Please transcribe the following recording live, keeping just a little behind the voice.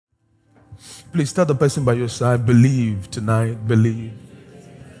Please tell the person by your side, believe tonight, believe.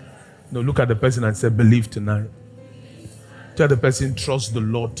 No, look at the person and say, believe tonight. Tell the person, trust the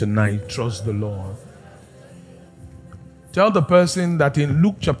Lord tonight, trust the Lord. Tell the person that in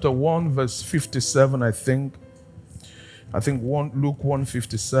Luke chapter 1, verse 57, I think Luke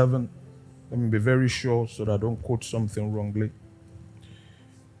 1:57. Let me be very sure so that I don't quote something wrongly.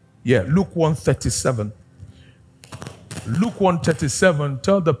 Yeah, Luke 1:37. Luke 1:37,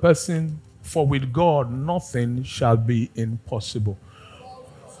 tell the person, for with God nothing shall be impossible.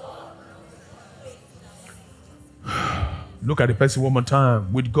 Look at the person one more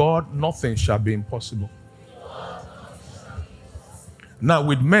time. With God nothing shall be impossible. Now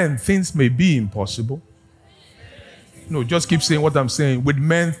with men things may be impossible. No, just keep saying what I'm saying. With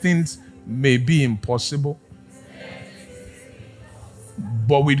men things may be impossible.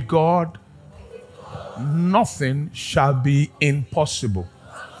 But with God nothing shall be impossible.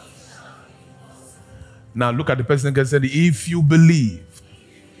 Now look at the person and say, if you believe,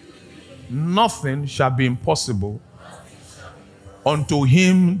 nothing shall be impossible unto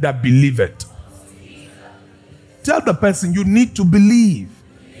him that believeth. Tell the person you need to believe.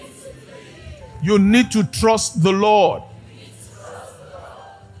 You need to trust the Lord.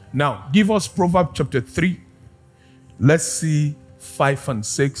 Now, give us Proverbs chapter 3. Let's see 5 and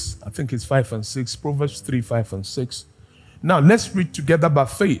 6. I think it's 5 and 6. Proverbs 3, 5 and 6. Now, let's read together by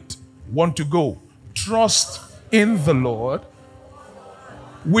faith. 1 to go. Trust in the Lord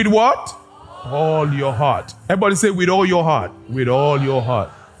with what? All your heart. Everybody say with all your heart. With all your heart.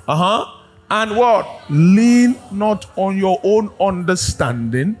 And what? Lean not on your own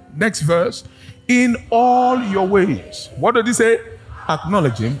understanding. Next verse. In all your ways. What did he say?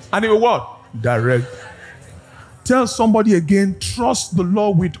 Acknowledge him. And he will what? Direct. Tell somebody again, trust the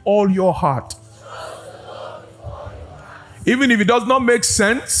Lord with all your heart. Even if it does not make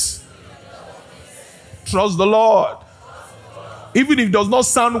sense, trust the Lord. Even if it does not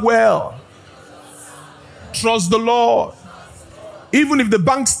sound well, trust the Lord. Even if the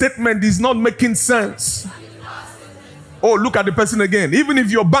bank statement is not making sense. Oh, look at the person again. Even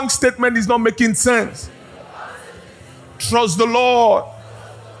if your bank statement is not making sense, trust the Lord.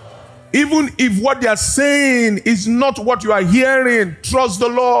 Even if what they are saying is not what you are hearing, trust the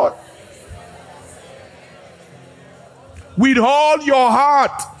Lord. With all your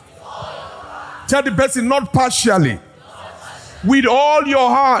heart. Tell the person, not partially. With all your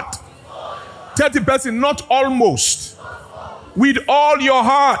heart. Tell the person, not almost. With all your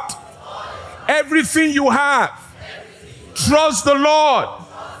heart. Everything you have. Trust the Lord.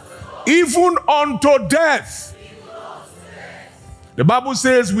 Even unto death. The Bible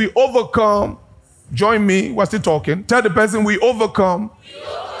says we overcome. Join me. We're still talking. Tell the person we overcome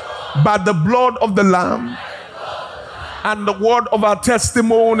by the blood of the Lamb and the word of our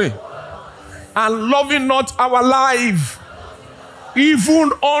testimony, and loving not our life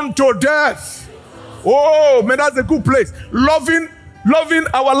even unto death. Oh, man, that's a good place. Loving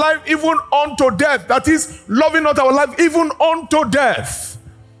our life even unto death. That is, loving not our life even unto death.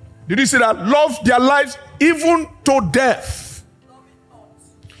 Did you see that? Love their lives even to death.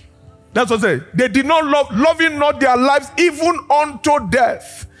 That's what I say. They did not loving not their lives even unto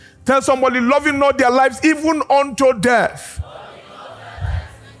death. Tell somebody, loving not their lives even unto death.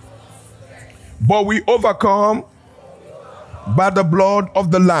 But we overcome by the blood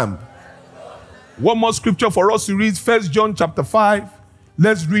of the Lamb. One more scripture for us to read. 1 John chapter 5.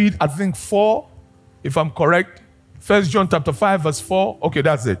 Let's read, I think 4, if I'm correct. 1 John chapter 5 verse 4. Okay,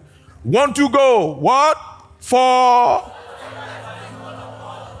 that's it. 1 to go. What? 4.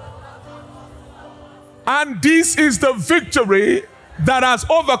 And this is the victory that has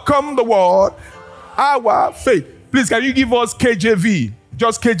overcome the world, our faith. Please, can you give us KJV?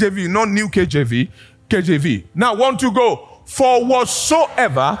 Just KJV, not new KJV. KJV. Now, 1 to go. For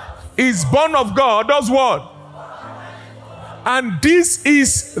whatsoever is born of God does what? And this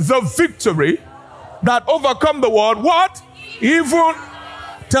is the victory that overcome the world. What? Even,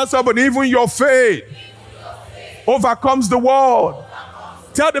 tell somebody, even your faith overcomes the world.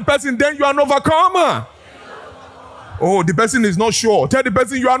 Tell the person, then you are an overcomer. Oh, the person is not sure. Tell the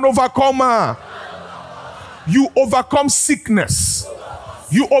person you are an overcomer. You overcome sickness.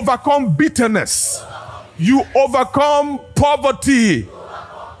 You overcome bitterness. You overcome poverty.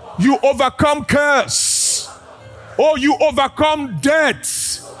 You overcome curse. Oh, you overcome debt.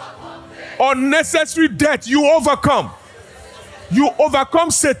 Unnecessary debt, you overcome. You overcome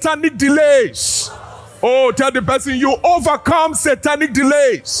satanic delays. Oh, tell the person you overcome satanic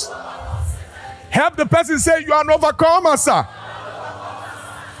delays. Help the person say you are an overcomer, sir.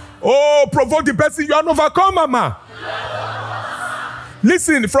 Oh, provoke the person you are an overcomer, ma.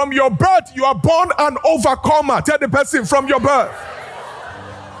 Listen, from your birth, you are born an overcomer. Tell the person from your birth.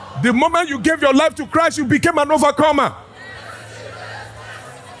 The moment you gave your life to Christ, you became an overcomer.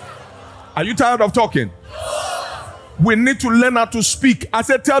 Are you tired of talking? We need to learn how to speak. I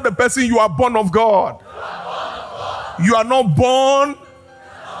said, tell the person you are born of God. You are not born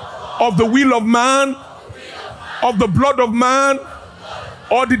of the will of man, of the blood of man,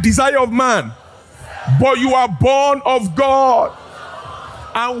 or the desire of man. But you are born of God.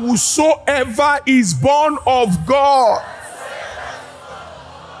 And whosoever is born of God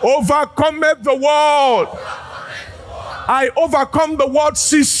overcometh the world. I overcome the world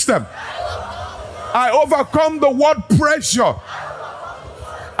system. I overcome the world pressure.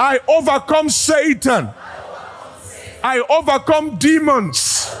 I overcome Satan. I overcome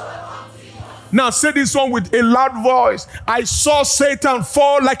demons. Now say this one with a loud voice. I saw Satan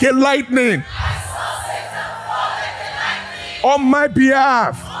fall like a lightning on my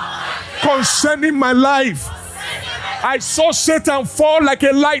behalf concerning my life. I saw Satan fall like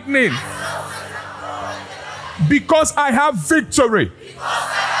a lightning because I have victory.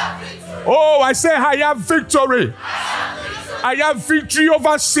 Oh, I say I have victory. I have victory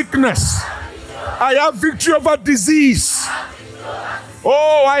over sickness. I have victory over disease.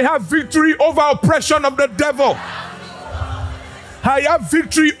 Oh, I have victory over oppression of the devil. I have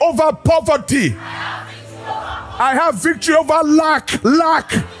victory over poverty. I have victory over lack.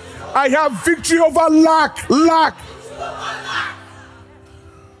 I have victory over lack.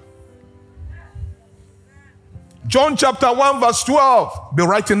 John chapter 1 verse 12. Be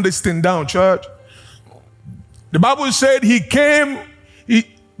writing this thing down, church. The Bible said he came. The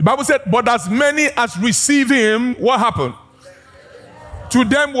Bible said, but as many as receive him, what happened? To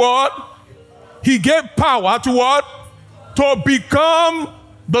them what? He gave power to what? To become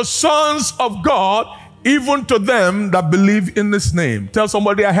the sons of God, even to them that believe in his name. Tell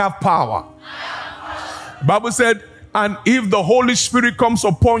somebody, I have power. The Bible said, and if the Holy Spirit comes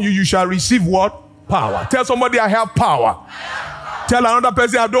upon you, you shall receive what? Power. Tell somebody, I have power. Tell another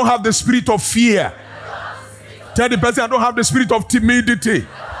person, I don't have the spirit of fear. Tell the person, I don't have the spirit of timidity,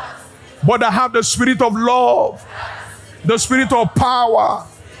 but I have the spirit of love, the spirit of power,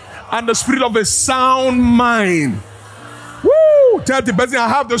 and the spirit of a sound mind. Woo! Tell the person, I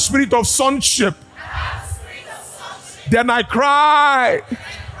have the spirit of sonship. Then I cry,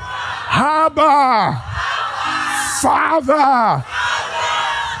 Abba, Father.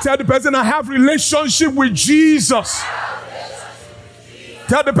 Tell the person, I have relationship with Jesus.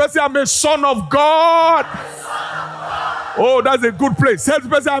 Tell the person, I'm a son of God. Oh, that's a good place. Tell the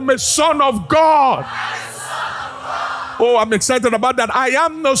person, I'm a son of God. Oh, I'm excited about that. I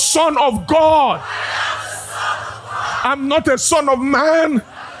am the son of God. I'm not a son of man.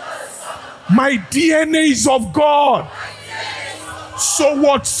 My DNA is of God. So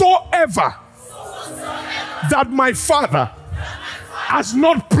whatsoever that my Father has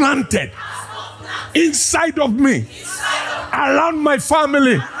not planted inside of me, around my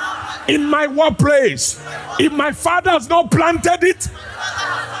family, in my workplace, if my Father has not planted it,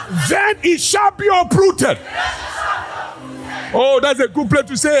 then it shall be uprooted. Oh, that's a good place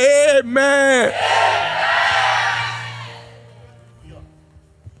to say amen.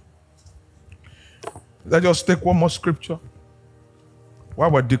 Let's just take one more scripture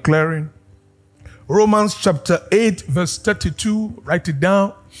while we're declaring. Romans chapter 8 verse 32. Write it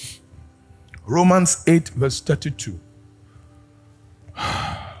down. Romans 8 verse 32.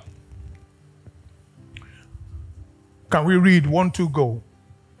 Can we read 1, 2, go?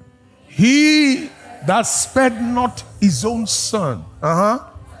 He that spared not his own son,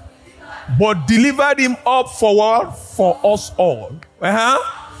 but delivered him up for what? For us all.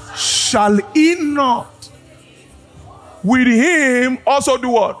 Shall he not with him also do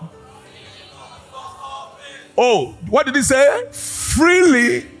what? Oh, what did he say?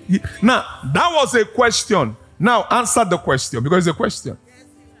 Freely. Now, that was a question. Now, answer the question, because it's a question.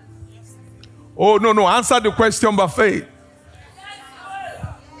 Oh, no, answer the question by faith.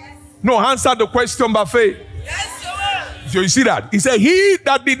 No, answer the question by faith. So you see that? He said, he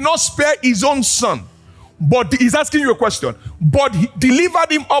that did not spare his own son, but he's asking you a question, but he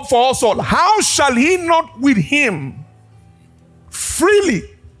delivered him up for us all. How shall he not with him freely?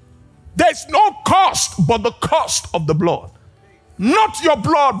 There's no cost but the cost of the blood. Not your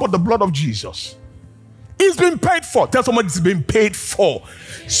blood, but the blood of Jesus. It's been paid for. Tell somebody it's been paid for.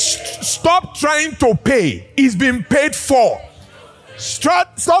 Stop trying to pay. It's been paid for.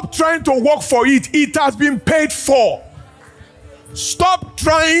 Stop trying to work for it. It has been paid for. Stop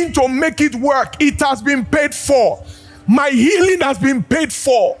trying to make it work. It has been paid for. My healing has been paid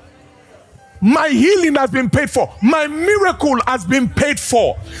for. My healing has been paid for. My miracle has been paid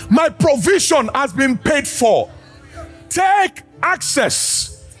for. My provision has been paid for. Take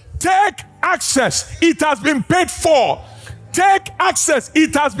access. Take access. It has been paid for. Take access.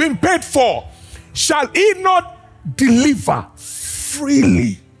 It has been paid for. Shall he not deliver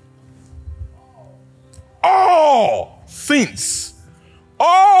freely all things?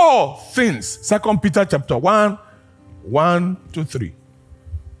 All things. 2 Peter chapter 1, 1-3.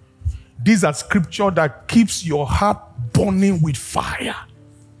 These are scripture that keeps your heart burning with fire.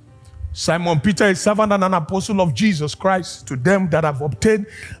 Simon Peter, a servant and an apostle of Jesus Christ, to them that have obtained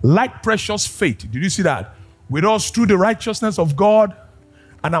like precious faith. Did you see that? With us through the righteousness of God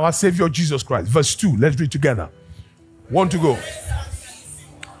and our Savior Jesus Christ. Verse 2, let's read together. 1 to go.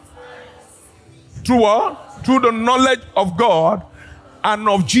 Through what? Through the knowledge of God and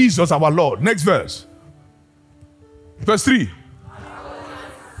of Jesus our Lord. Next verse. Verse 3.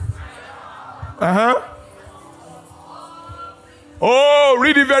 Oh,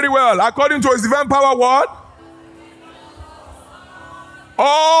 read it very well. According to his divine power, what?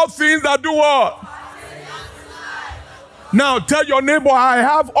 All things that do what? Now tell your neighbor, I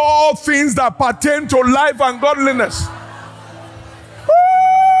have all things that pertain to life and godliness.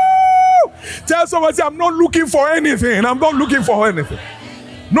 Woo! Tell somebody, I'm not looking for anything. I'm not looking for anything.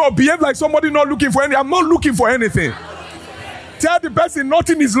 No, behave like somebody not looking for anything. I'm not looking for anything. Tell the person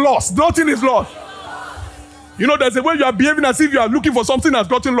nothing is lost. Nothing is lost. You know, there's a way you are behaving as if you are looking for something that's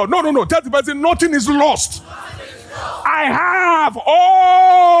gotten lost. No. Tell the person nothing is lost. I have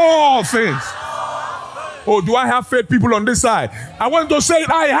all things. Oh, do I have faith people on this side? I want to say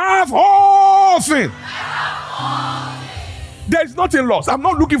I have all things. There is nothing lost. I'm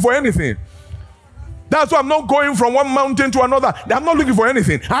not looking for anything. That's why I'm not going from one mountain to another. I'm not looking for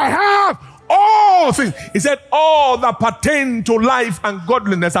anything. I have all things. He said all that pertain to life and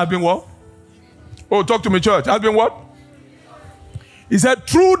godliness have been what? Oh, talk to me, church. Has been what? He said,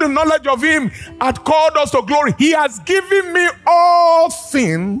 through the knowledge of him hath called us to glory. He has given me all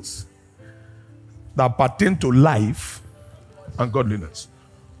things that pertain to life and godliness.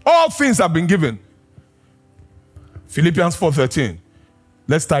 All things have been given. Philippians 4:13.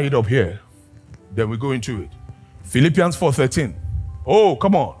 Let's tie it up here. Then we go into it. Philippians 4:13. Oh,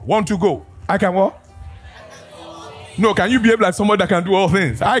 come on. 1 to go. I can what? No, can you behave like somebody that can do all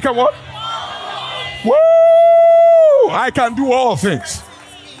things? I can what? Woo! I can do all things.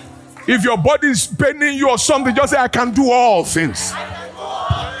 If your body is paining you or something, just say, I can do all things.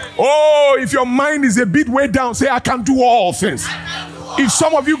 Oh, if your mind is a bit way down, say, I can do all things. If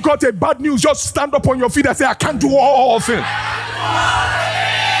some of you got a bad news, just stand up on your feet and say, I can do all things.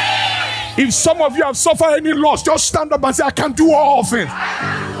 If some of you have suffered any loss, just stand up and say, I can do all things.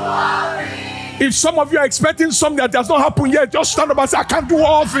 If some of you are expecting something that does not happen yet, just stand up and say, I can do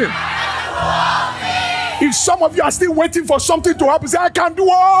all things. If some of you are still waiting for something to happen, say, I can do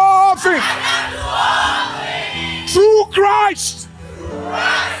all things. Through Christ,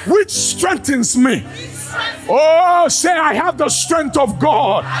 which strengthens me. Oh, say, I have the strength of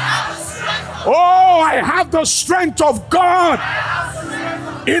God. Oh, I have the strength of God.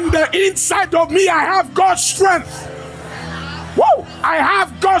 In the inside of me, I have God's strength. Whoa, I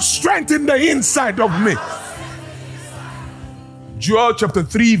have God's strength in the inside of me. Joel chapter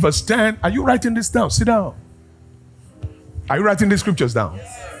 3 verse 10. Are you writing this down? Sit down. Are you writing these scriptures down?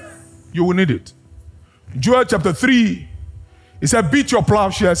 You will need it. Joel chapter 3. It said, beat your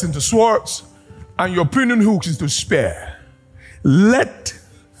plowshares into swords and your pruning hooks into spear. Let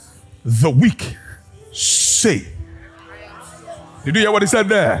the weak say. Did you hear what he said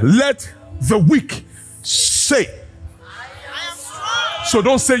there? Let the weak say. So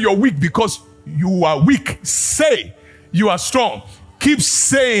don't say you're weak because you are weak. Say you are strong. Keep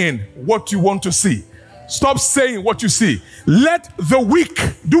saying what you want to see. Stop saying what you see. Let the weak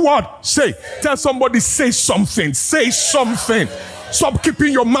do what? Say. Tell somebody, say something. Say something. Stop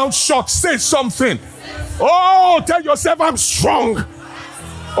keeping your mouth shut. Say something. Oh, tell yourself, I'm strong.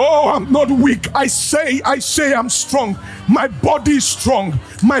 Oh, I'm not weak. I say I'm strong. My body is strong.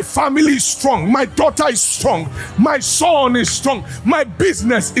 My family is strong. My daughter is strong. My son is strong. My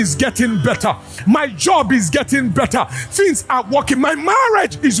business is getting better. My job is getting better. Things are working. My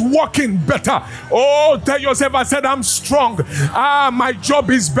marriage is working better. Oh, tell yourself, I said I'm strong. My job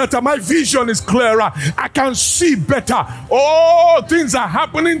is better. My vision is clearer. I can see better. Oh, things are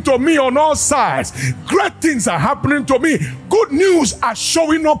happening to me on all sides. Great things are happening to me. Good news are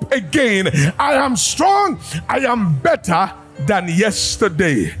showing up again. I am strong. I am better than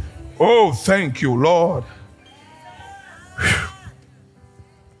yesterday. Oh, thank you, Lord. Whew.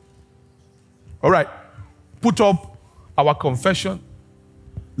 All right. Put up our confession.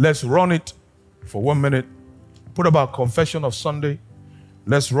 Let's run it for 1 minute. Put up our confession of Sunday.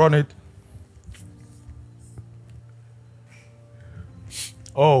 Let's run it.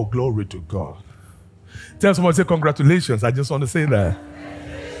 Oh, glory to God. Tell someone, say congratulations. I just want to say that.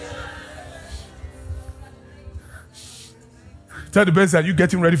 Tell the person, are you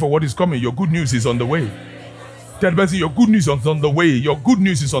getting ready for what is coming? Your good news is on the way. Tell the person, your good news is on the way. Your good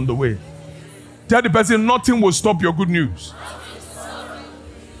news is on the way. Tell the person, nothing will stop your good news.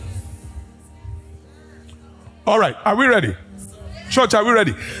 All right, are we ready? Church, are we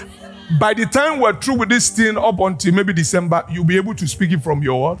ready? By the time we're through with this thing up until maybe December, you'll be able to speak it from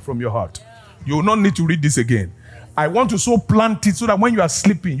your heart. You will not need to read this again. I want to so plant it so that when you are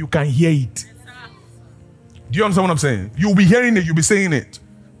sleeping, you can hear it. Do you understand what I'm saying? You'll be hearing it, you'll be saying it.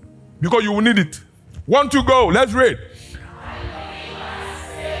 Because you will need it. 1, 2, go. Let's read.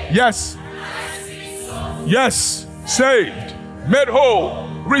 Yes. Yes. Saved, made whole,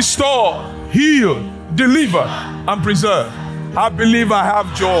 restored, healed, delivered, and preserved. I believe I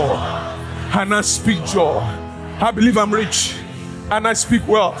have joy, and I speak joy. I believe I'm rich, and I speak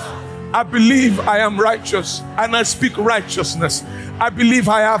wealth. I believe I am righteous, and I speak righteousness. I believe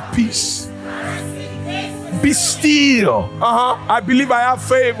I have peace. Be still. I believe I have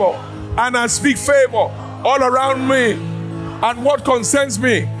favor, and I speak favor all around me. And what concerns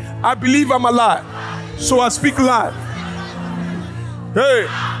me, I believe I'm alive, so I speak life. Hey,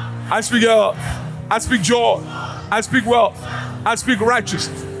 I speak health. I speak joy. I speak wealth. I speak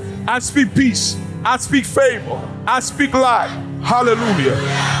righteousness. I speak peace. I speak favor. I speak life. Hallelujah.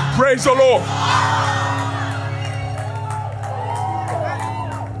 Praise the Lord.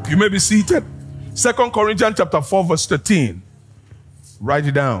 You may be seated. 2 Corinthians chapter 4 verse 13. Write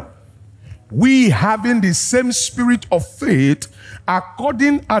it down. We having the same spirit of faith,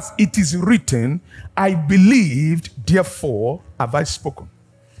 according as it is written, I believed, therefore have I spoken.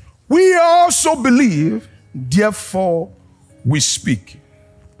 We also believe, therefore we speak.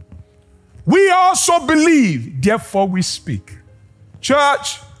 We also believe, therefore we speak.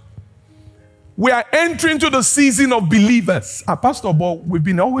 Church, we are entering to the season of believers. Pastor, but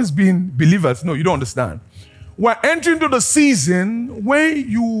we've always been believers. No, you don't understand. We're entering to the season where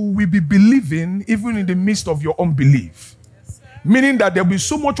you will be believing even in the midst of your unbelief. Yes, meaning that there will be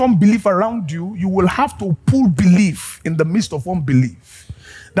so much unbelief around you, you will have to pull belief in the midst of unbelief.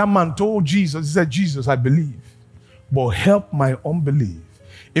 That man told Jesus, he said, Jesus, I believe, but help my unbelief.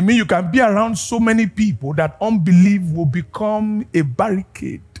 It means you can be around so many people that unbelief will become a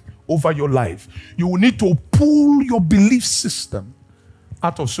barricade over your life. You will need to pull your belief system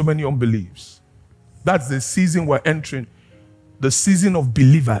out of so many unbeliefs. That's the season we're entering, the season of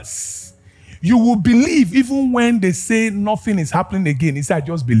believers. You will believe even when they say nothing is happening again. He said, I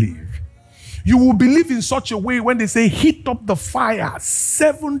just believe. You will believe in such a way when they say, heat up the fire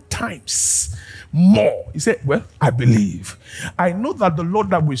 7 times more. He said, well, I believe. I know that the Lord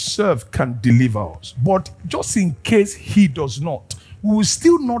that we serve can deliver us. But just in case he does not, we will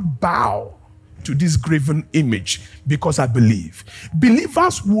still not bow to this graven image because I believe.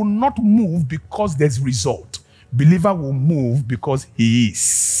 Believers will not move because there's result. Believer will move because he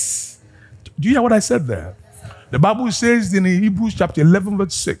is. Do you hear what I said there? The Bible says in Hebrews chapter 11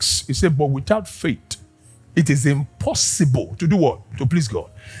 verse 6, it said, but without faith, it is impossible to do what? To please God.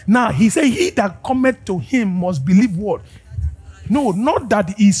 Now, he said, he that cometh to him must believe what? No, not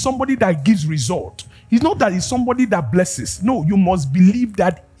that he is somebody that gives result. It's not that he's somebody that blesses. No, you must believe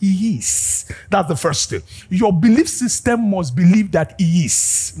that he is. That's the first thing. Your belief system must believe that he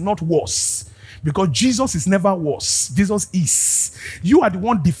is, not was. Because Jesus is never was. Jesus is. You are the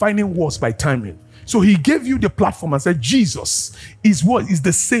one defining was by timing. So he gave you the platform and said, Jesus is what is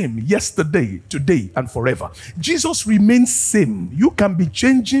the same yesterday, today, and forever. Jesus remains same. You can be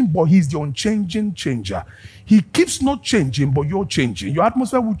changing, but he's the unchanging changer. He keeps not changing, but you're changing. Your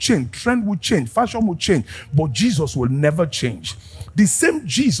atmosphere will change, trend will change, fashion will change, but Jesus will never change. The same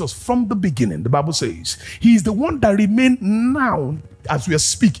Jesus from the beginning, the Bible says, he is the one that remains now as we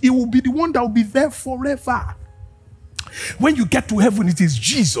speak. He will be the one that will be there forever. When you get to heaven, it is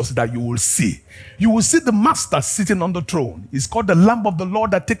Jesus that you will see. You will see the Master sitting on the throne. He's called the Lamb of the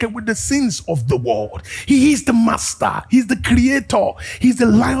Lord that taketh away the sins of the world. He is the Master. He's the Creator. He's the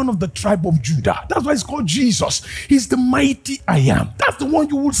Lion of the tribe of Judah. That's why it's called Jesus. He's the mighty I am. That's the one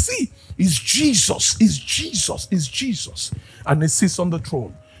you will see. It's Jesus. It's Jesus. It's Jesus. And he sits on the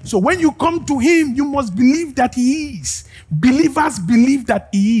throne. So when you come to him, you must believe that he is. Believers believe that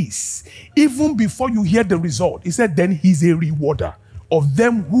he is. Even before you hear the result, he said, then he's a rewarder of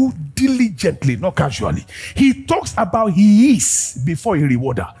them who diligently, not casually. He talks about he is before a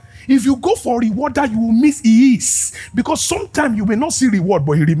rewarder. If you go for a rewarder, you will miss he is. Because sometimes you may not see reward,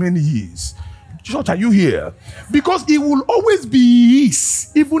 but he remains he is. Church, are you here? Because it will always be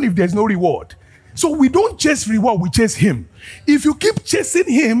his, even if there's no reward. So we don't chase reward, we chase him. If you keep chasing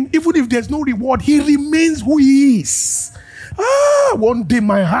him, even if there's no reward, he remains who he is. One day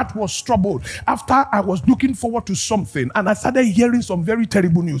my heart was troubled after I was looking forward to something and I started hearing some very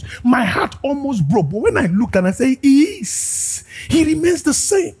terrible news. My heart almost broke. But when I looked and I said, he remains the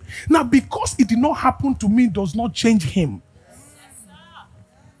same. Now, because it did not happen to me does not change him.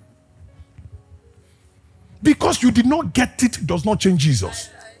 Because you did not get it does not change Jesus.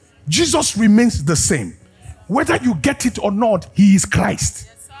 Jesus remains the same. Whether you get it or not, he is Christ.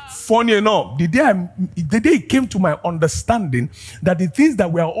 Funny enough, the day it came to my understanding that the things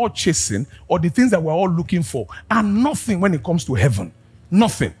that we are all chasing or the things that we are all looking for are nothing when it comes to heaven.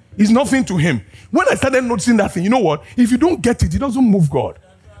 Nothing. It's nothing to him. When I started noticing that thing, you know what? If you don't get it, it doesn't move God.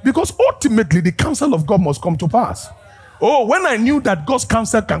 Because ultimately, the counsel of God must come to pass. Oh, when I knew that God's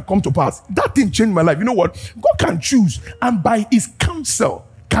counsel can come to pass, that thing changed my life. You know what? God can choose, and by his counsel,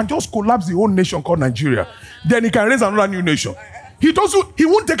 can just collapse the whole nation called Nigeria. Then he can raise another new nation. He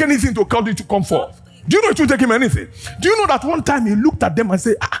won't take anything to call it to come forth. Do you know it won't take him anything? Do you know that one time he looked at them and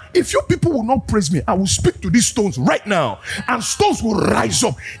said, if you people will not praise me, I will speak to these stones right now, and stones will rise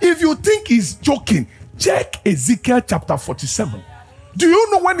up. If you think he's joking, check Ezekiel chapter 47. Do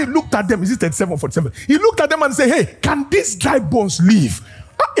you know when he looked at them, is it 37 or 47? He looked at them and said, hey, can these dry bones live?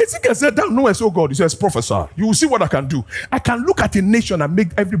 Ezekiel said, thou knowest, oh God. He says, prophesy. You will see what I can do. I can look at a nation and make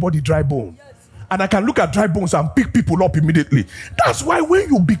everybody dry bone. And I can look at dry bones and pick people up immediately. That's why when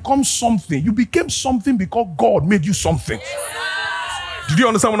you become something, you became something because God made you something. Did you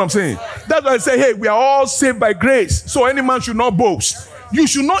understand what I'm saying? That's why I say, hey, we are all saved by grace. So any man should not boast. You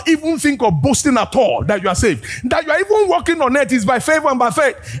should not even think of boasting at all that you are saved. That you are even walking on earth is by favor and by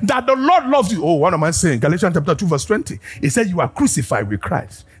faith. That the Lord loves you. Oh, what am I saying? Galatians chapter 2 verse 20. He said you are crucified with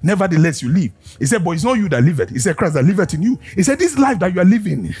Christ. Nevertheless you live. He said, but it's not you that liveth. He said, Christ that liveth in you. He said, this life that you are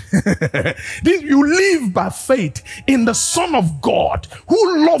living, you live by faith in the Son of God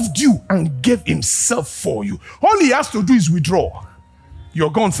who loved you and gave himself for you. All he has to do is withdraw.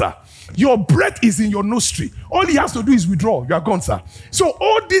 You're gone, sir. Your breath is in your nostril. All he has to do is withdraw. You are gone, sir. So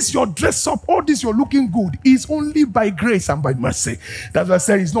all this, your dress up, all this, you're looking good, is only by grace and by mercy. That's why I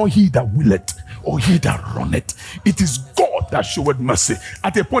said it's not he that willeth or he that runneth. It is God that showeth mercy.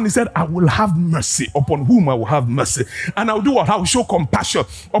 At a point he said, I will have mercy upon whom I will have mercy. And I will do what? I will show compassion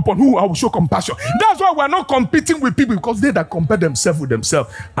upon whom I will show compassion. That's why we're not competing with people, because they that compare themselves with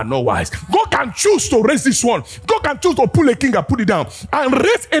themselves are not wise. God can choose to raise this one. God can choose to pull a king and put it down and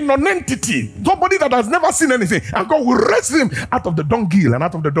raise a non-entity, somebody that has never seen anything, and God will raise him out of the dunghill and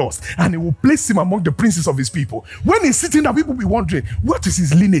out of the dust, and he will place him among the princes of his people. When he's sitting there, people will be wondering, what is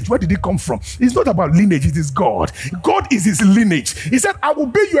his lineage? Where did he come from? It's not about lineage, it is God. God is his lineage. He said, I will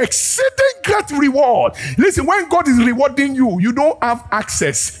pay you exceeding great reward. Listen, when God is rewarding you, you don't have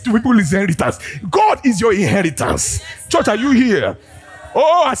access to people's inheritance. God is your inheritance. Church, are you here?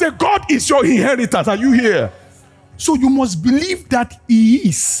 Oh, I said, God is your inheritance. Are you here? So you must believe that he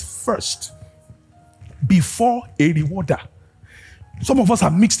is first before a rewarder. Some of us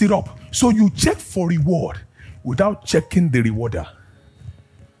have mixed it up. So you check for reward without checking the rewarder.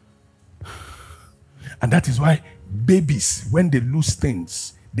 And that is why babies, when they lose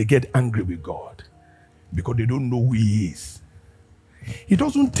things, they get angry with God, because they don't know who he is. It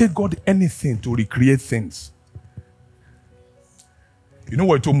doesn't take God anything to recreate things. You know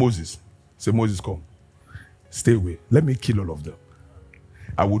what he told Moses? He said, Moses, come. Stay away. Let me kill all of them.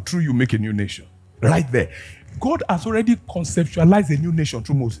 I will through you make a new nation. Right there. God has already conceptualized a new nation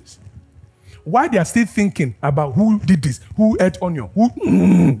through Moses. Why they are still thinking about who did this, who ate onion,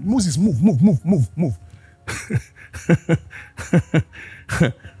 Moses, move.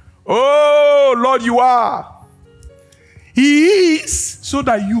 Oh, Lord, you are. He is so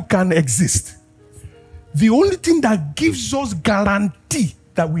that you can exist. The only thing that gives us guarantee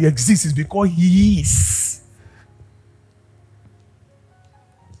that we exist is because he is.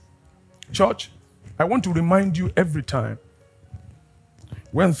 Church, I want to remind you every time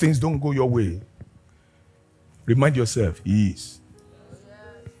when things don't go your way, remind yourself, he is.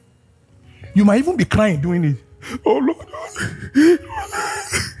 You might even be crying doing it. Oh Lord,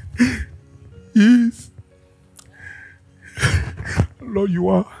 he is. Lord, you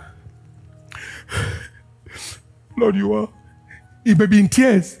are. Lord, you are. He may be in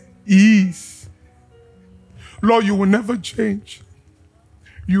tears. He is. Lord, you will never change.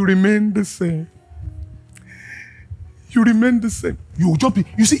 You remain the same. You remain the same. You will just be,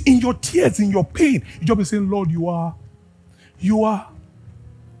 you see, in your tears, in your pain, you just be saying, Lord, you are. You are.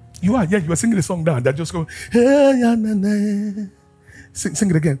 You are. Yeah, you are singing the song down. That just go, hey, yeah, nah, nah. Sing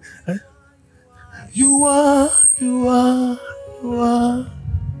it again. You are, you are, you are,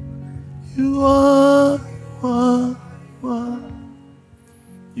 you are,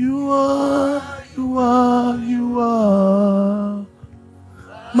 you are, you are, you are,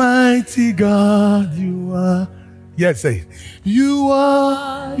 mighty God, you are. Yes, say it. You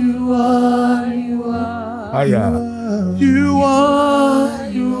are, you are, you are. Ah, yeah. You are,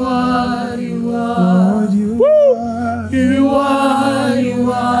 you are, you are, you are, you are,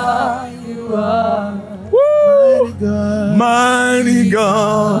 you are, you are. Mighty God, mighty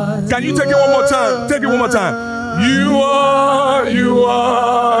God. Can you take it one more time? Take it one more time. You are, you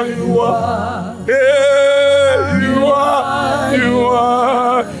are, you are. Yeah, you are, you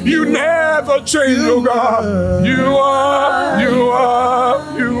are. You never change, oh God. You are, you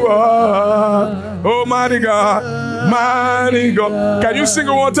are, you are. Almighty God, mighty God. Can you sing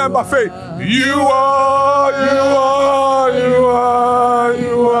it one time by faith? You are, you are, you are,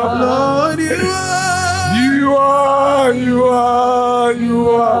 you are. Lord, you are. You are, you are,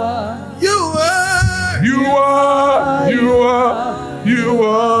 you are. You are, you are, you are, you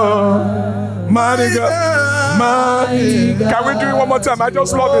are. Mighty God, mighty God. Can we do it one more time? I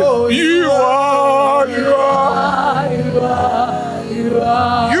just love it. You are, you are, you are, you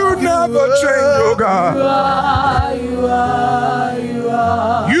are. You never change, oh God. You are, you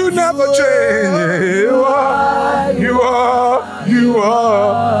are, you never change. You are, you are, you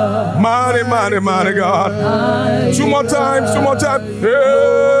are. Mighty, mighty, mighty God. Two more times, two more times.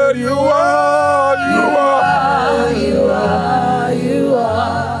 Yeah, you are, you are, you are, you are.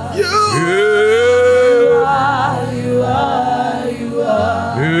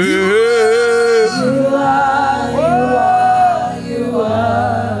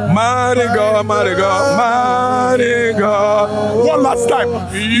 Mighty God, mighty God, mighty God. One last time.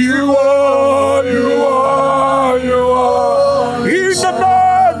 You are, you are, you are. In the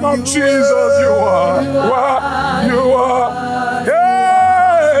name of Jesus, you are, you are, you are.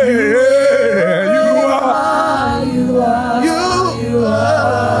 Hey, you are, you are, you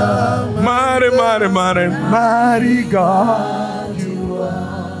are. Mighty, mighty, mighty, mighty God, you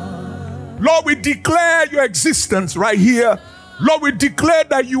are. Lord, we declare your existence right here. Lord, we declare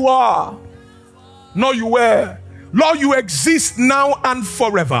that you are, not you were. Lord, you exist now and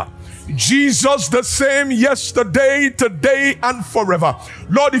forever. Jesus the same yesterday, today, and forever.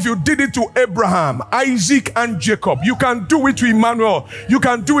 Lord, if you did it to Abraham, Isaac, and Jacob, you can do it to Emmanuel. You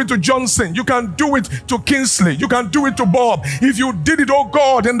can do it to Johnson. You can do it to Kingsley. You can do it to Bob. If you did it, oh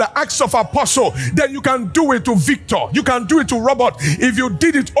God, in the Acts of Apostle, then you can do it to Victor. You can do it to Robert. If you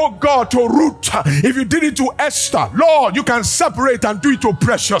did it, oh God, to Ruth. If you did it to Esther, Lord, you can separate and do it to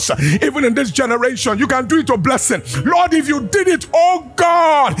Precious. Even in this generation, you can do it to Blessing. Lord, if you did it, oh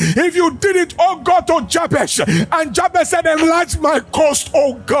God, if you did it, oh God, to Jabez, and Jabez said, enlarge my coast,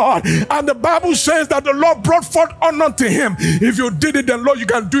 oh God, and the Bible says that the Lord brought forth honor to him. If you did it, then Lord, you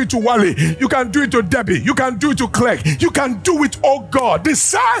can do it to Wally, you can do it to Debbie, you can do it to Clegg, you can do it, oh God, the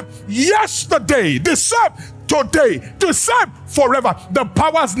same yesterday, the same today, the same forever. The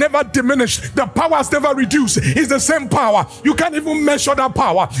power has never diminished. The power has never reduced. It's the same power. You can't even measure that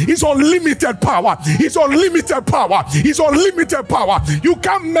power. It's unlimited power. It's unlimited power. It's unlimited power. You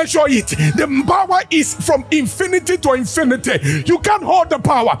can't measure it. The power is from infinity to infinity. You can't hold the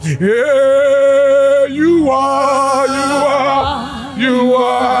power. Yeah, you are, you are, you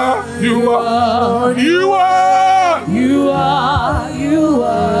are, you are, you are, you are, you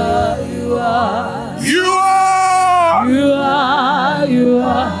are, you are. You are, you are, you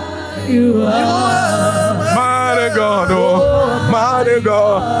are, you are, mighty God, oh, mighty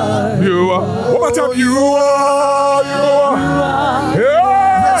God, you are. One more time, you are, you are, you are,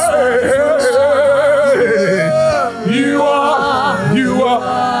 you are, you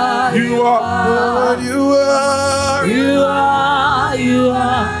are, you are, you are, you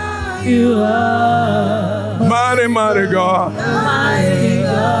are, you are, mighty, mighty God, mighty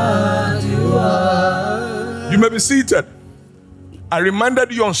God, you are. You may be seated. I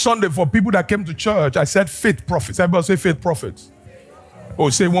reminded you on Sunday for people that came to church, I said faith prophets. Everybody say faith prophets. Oh,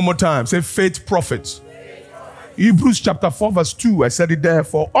 say it one more time. Say faith prophets. Hebrews chapter 4 verse 2, I said it there.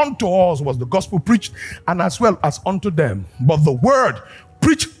 For unto us was the gospel preached, and as well as unto them. But the word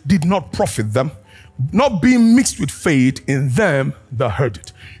preached did not profit them, not being mixed with faith in them that heard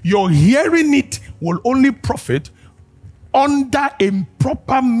it. Your hearing it will only profit under a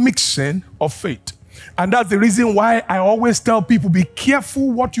proper mixing of faith. And that's the reason why I always tell people, be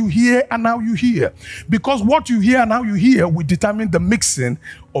careful what you hear and how you hear. Because what you hear and how you hear will determine the mixing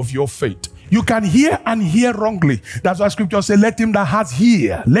of your faith. You can hear and hear wrongly. That's why scripture says, let him that has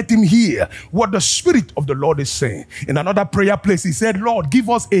hear, let him hear what the Spirit of the Lord is saying. In another prayer place, he said, Lord, give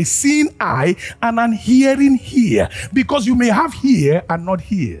us a seeing eye and an hearing ear, because you may have hear and not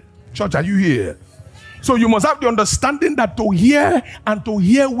hear. Church, are you here? So you must have the understanding that to hear and to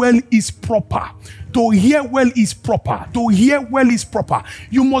hear well is proper. To hear well is proper. To hear well is proper.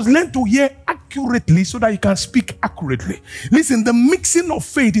 You must learn to hear accurately so that you can speak accurately. Listen, the mixing of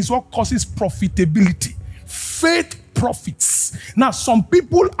faith is what causes profitability. Faith profits. Now, some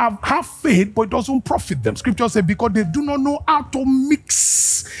people have faith, but it doesn't profit them. Scripture says because they do not know how to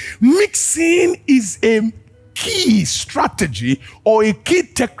mix. Mixing is a key strategy or a key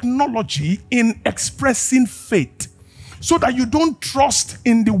technology in expressing faith, so that you don't trust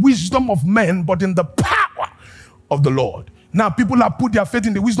in the wisdom of men, but in the power of the Lord. Now, people have put their faith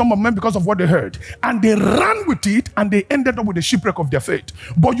in the wisdom of men because of what they heard, and they ran with it, and they ended up with the shipwreck of their faith.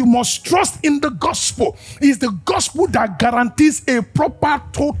 But you must trust in the gospel. It's the gospel that guarantees a proper,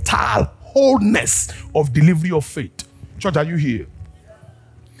 total wholeness of delivery of faith. Church, are you here?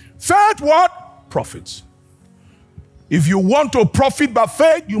 Faith what? Profits. If you want to profit by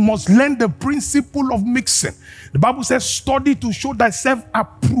faith, you must learn the principle of mixing. The Bible says, study to show thyself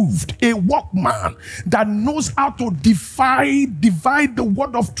approved, a workman that knows how to divide the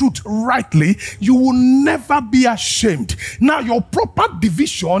word of truth rightly. You will never be ashamed. Now, your proper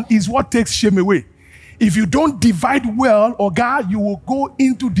division is what takes shame away. If you don't divide well, or God, you will go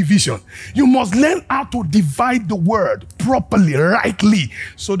into division. You must learn how to divide the word properly, rightly,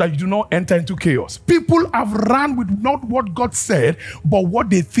 so that you do not enter into chaos. People have run with not what God said, but what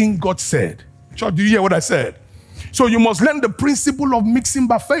they think God said. Church, do you hear what I said? So you must learn the principle of mixing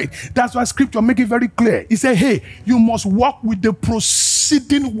by faith. That's why scripture make it very clear. He said, hey, you must walk with the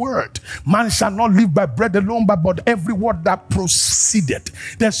proceeding word. Man shall not live by bread alone, but every word that proceeded.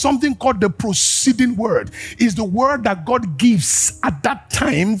 There's something called the proceeding word. It's the word that God gives at that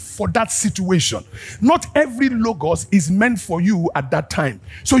time for that situation. Not every logos is meant for you at that time.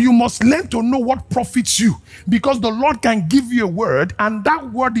 So you must learn to know what profits you, because the Lord can give you a word, and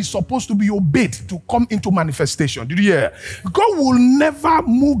that word is supposed to be obeyed to come into manifestation. Did you hear? God will never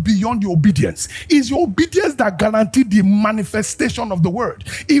move beyond your obedience. It's your obedience that guarantees the manifestation of the word.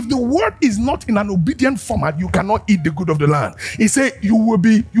 If the word is not in an obedient format, you cannot eat the good of the land. He said you'll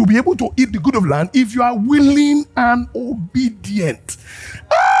be able to eat the good of the land if you are willing and obedient.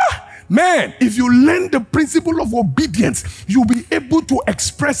 Man, if you learn the principle of obedience, you'll be able to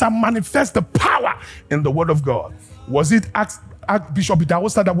express and manifest the power in the word of God. Was it Archbishop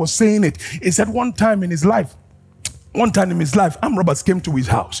Idahosa that was saying it? He said one time in his life, armed robbers came to his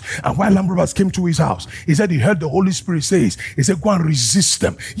house. And while armed robbers came to his house, he said he heard the Holy Spirit say, he said, go and resist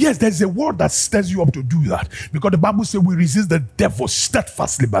them. Yes, there's a word that stirs you up to do that. Because the Bible says we resist the devil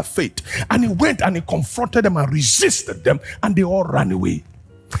steadfastly by faith. And he went and he confronted them and resisted them, and they all ran away.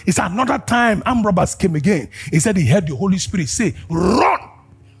 It's another time armed robbers came again. He said he heard the Holy Spirit say, run.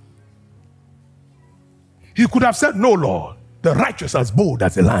 He could have said, no, Lord. The righteous as bold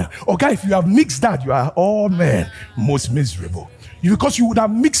as a lion. Okay, if you have mixed that, you are all men most miserable. Because you would have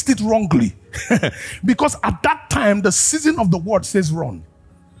mixed it wrongly. Because at that time, the season of the word says run.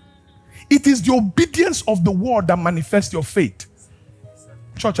 It is the obedience of the word that manifests your faith.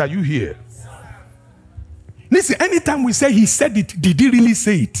 Church, are you here? Listen, anytime we say he said it, did he really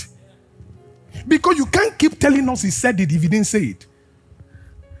say it? Because you can't keep telling us he said it if he didn't say it.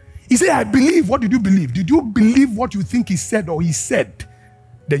 He said, I believe. What did you believe? Did you believe what you think he said or he said?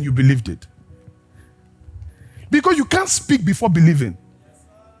 Then you believed it. Because you can't speak before believing.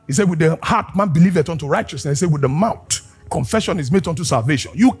 He said, with the heart man believeth unto righteousness. He said, with the mouth confession is made unto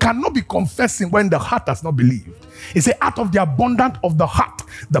salvation. You cannot be confessing when the heart has not believed. He said, out of the abundance of the heart,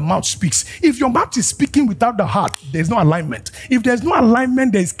 the mouth speaks. If your mouth is speaking without the heart, there's no alignment. If there's no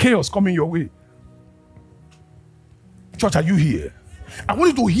alignment, there's chaos coming your way. Church, are you here? I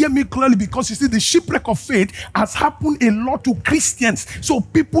want you to hear me clearly, because you see the shipwreck of faith has happened a lot to Christians. So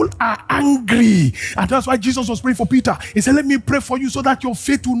people are angry. And that's why Jesus was praying for Peter. He said, let me pray for you so that your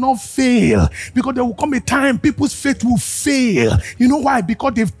faith will not fail. Because there will come a time people's faith will fail. You know why?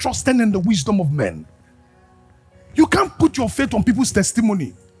 Because they've trusted in the wisdom of men. You can't put your faith on people's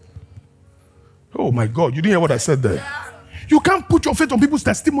testimony. Oh my God, you didn't hear what I said there. You can't put your faith on people's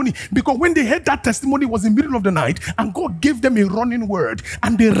testimony, because when they heard that testimony was in the middle of the night and God gave them a running word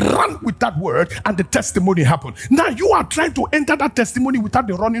and they ran with that word and the testimony happened. Now you are trying to enter that testimony without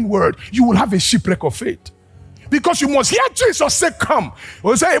the running word. You will have a shipwreck of faith, because you must hear Jesus say, come.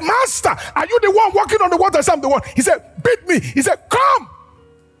 Or say, Master, are you the one walking on the water? I'm the one. He said, beat me. He said, come.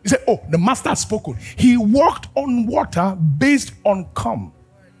 He said, oh, the master has spoken. He walked on water based on come.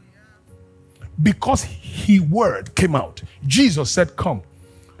 because his word came out. Jesus said, come.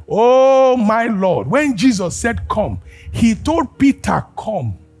 Oh, my Lord. When Jesus said, come, he told Peter,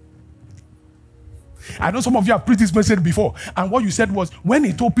 come. I know some of you have preached this message before, and what you said was, when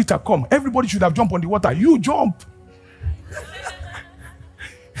he told Peter, come, everybody should have jumped on the water. You jump.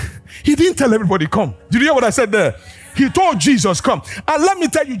 He didn't tell everybody, come. Did you hear what I said there? He told Jesus, come. And let me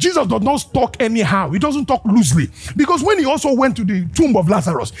tell you, Jesus does not talk anyhow. He doesn't talk loosely. Because when he also went to the tomb of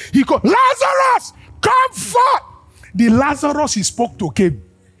Lazarus, he called, Lazarus, come forth. The Lazarus he spoke to came.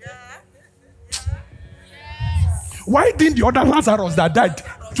 Why didn't the other Lazarus that died?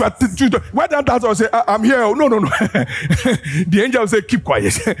 Why did Lazarus say, I'm here? No. The angel said, keep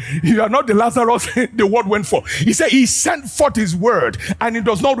quiet. You are not the Lazarus the word went for. He said he sent forth his word and it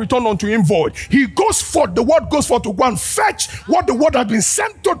does not return unto him void. He goes forth, the word goes forth to go and fetch what the word has been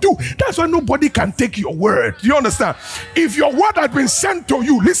sent to do. That's why nobody can take your word. Do you understand? If your word has been sent to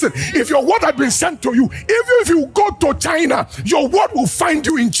you, listen, if your word has been sent to you, even if you go to China, your word will find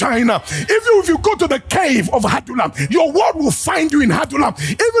you in China. Even if you go to the cave of Hadulam, your word will find you in Hadulam.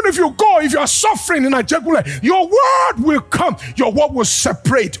 Even if you go, if you are suffering in Ajegule, your word will come. Your word will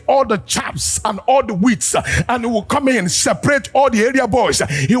separate all the chaps and all the weeds, and it will come in, separate all the area boys.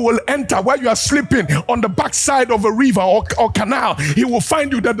 He will enter while you are sleeping on the backside of a river or canal. He will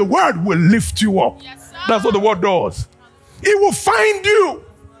find you that the word will lift you up. Yes, that's what the word does. It will find you.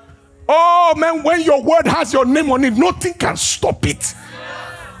 Oh man, when your word has your name on it, nothing can stop it.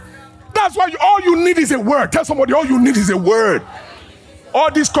 That's why all you need is a word. Tell somebody, all you need is a word. All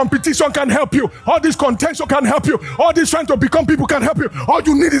this competition can help you. All this contention can help you. All this trying to become people can help you. All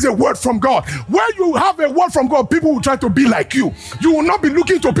you need is a word from God. Where you have a word from God, people will try to be like you. You will not be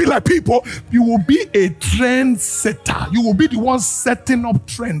looking to be like people. You will be a trend setter. You will be the one setting up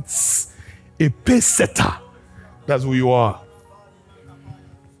trends. A pace setter. That's who you are.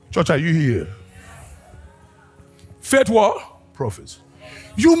 Church, are you here? Faith what? Prophets.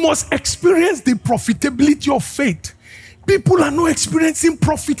 You must experience the profitability of faith. People are not experiencing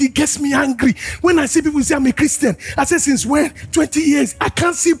profit. It gets me angry. When I see people say, I'm a Christian, I say, since when? 20 years. I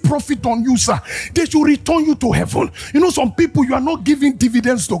can't see profit on you, sir. They should return you to heaven. You know, some people, you are not giving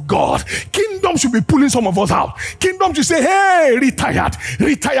dividends to God. Kingdom should be pulling some of us out. Kingdom should say, hey, retired.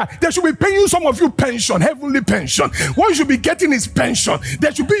 They should be paying you some of you pension, heavenly pension. What you should be getting is pension.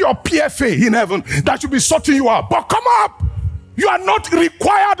 There should be your PFA in heaven that should be sorting you out. But come up. You are not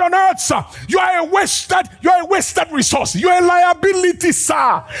required on earth, sir. You are a wasted resource. You are a liability,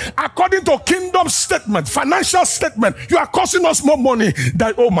 sir. According to kingdom statement, financial statement, you are costing us more money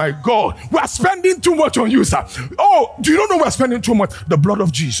than, oh my God, we are spending too much on you, sir. Oh, do you not know we are spending too much? The blood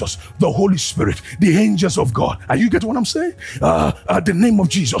of Jesus, the Holy Spirit, the angels of God. Are you getting what I'm saying? The name of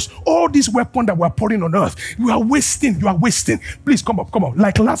Jesus. All these weapons that we are pouring on earth, you are wasting. Please come up.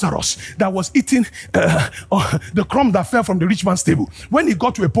 Like Lazarus that was eating the crumbs that fell from the rich man's table. When he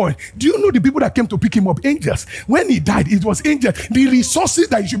got to a point, do you know the people that came to pick him up? Angels. When he died, it was angels. The resources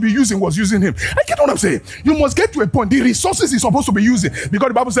that he should be using was using him. I get what I'm saying. You must get to a point. The resources he's supposed to be using, because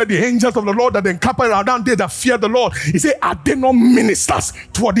the Bible said the angels of the Lord that encamp around there that fear the Lord. He said, are they not ministers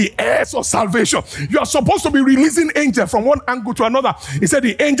toward the heirs of salvation? You are supposed to be releasing angels from one angle to another. He said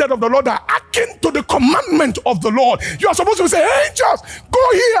the angels of the Lord are akin to the commandment of the Lord. You are supposed to say, angels, go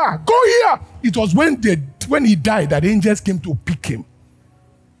here. It was when he died that angels came to pick him.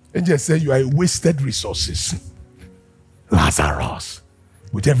 Angels said, you are a wasted resources. Lazarus,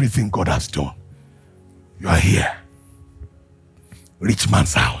 with everything God has done, you are here. Rich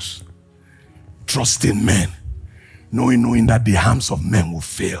man's house. Trusting men. Knowing that the arms of men will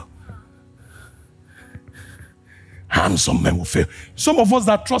fail. Arms of men will fail. Some of us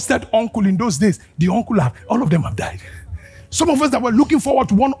that trusted uncle in those days, all of them have died. Some of us that were looking forward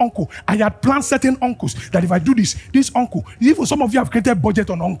to one uncle, I had planned certain uncles that if I do this uncle, even some of you have created budget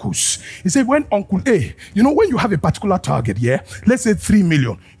on uncles. He said, when Uncle A, you know, when you have a particular target, yeah, let's say 3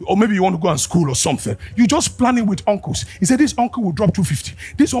 million, or maybe you want to go and school or something, you just plan it with uncles. He said, this uncle will drop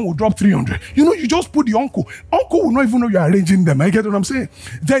 250, this one will drop 300. You know, you just put the uncle will not even know you're arranging them. I get what I'm saying?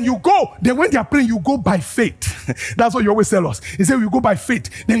 Then you go, then when they're praying, you go by faith. That's what you always tell us. He said, we go by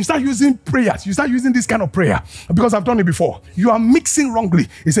faith. Then you start using prayers. You start using this kind of prayer, because I've done it before. You are mixing wrongly.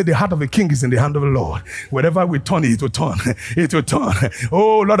 He said, the heart of a king is in the hand of the Lord. Wherever we turn it, it will turn. It will turn.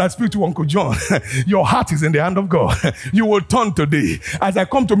 Oh, Lord, I speak to Uncle John. Your heart is in the hand of God. You will turn today. As I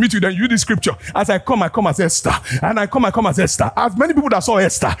come to meet you, then you the scripture. As I come as Esther. And I come as Esther. As many people that saw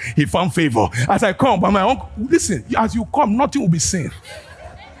Esther, he found favor. As I come, but my uncle, listen, as you come, nothing will be seen.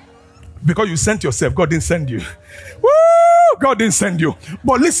 Because you sent yourself. God didn't send you. Woo! God didn't send you.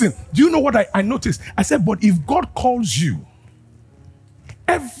 But listen, do you know what I noticed? I said, but if God calls you,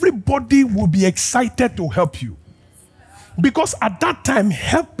 everybody will be excited to help you. Because at that time,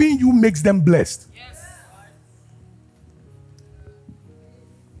 helping you makes them blessed.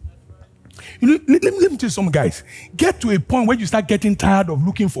 You know, let me tell you some guys. Get to a point where you start getting tired of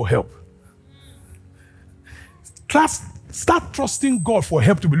looking for help. Start trusting God for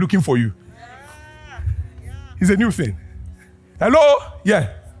help to be looking for you. It's a new thing. Hello?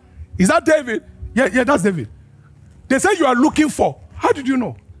 Yeah. Is that David? Yeah, that's David. They say you are looking for. How did you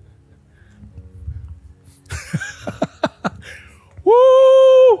know?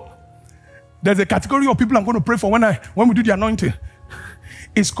 Woo! There's a category of people I'm going to pray for when we do the anointing.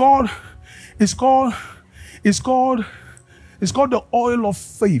 It's called the oil of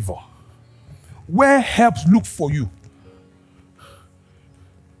favor. Where helps look for you.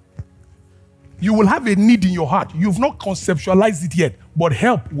 You will have a need in your heart. You've not conceptualized it yet, but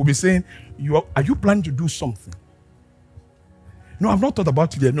help will be saying, are you planning to do something? No, I've not thought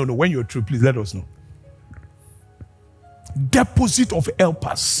about it yet. No, when you're through, please let us know. Deposit of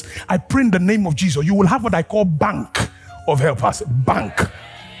helpers. I pray in the name of Jesus. You will have what I call bank of helpers. Bank.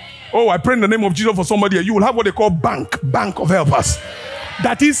 Oh, I pray in the name of Jesus for somebody here. You will have what they call bank of helpers.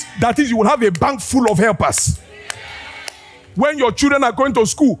 That is, you will have a bank full of helpers. When your children are going to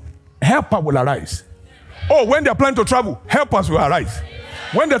school, helper will arise. Oh, when they are planning to travel, helpers will arise.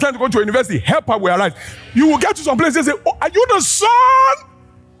 When they're trying to go to university, helper will arise. You will get to some place and say, oh, are you the son?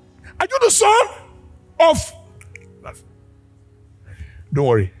 Are you the son of... Don't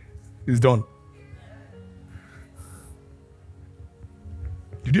worry. It's done.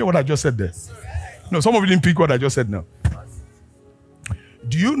 Did you hear what I just said there? No, some of you didn't pick what I just said now.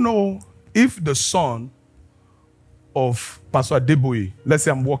 Do you know if the son of Pastor Adeboye, let's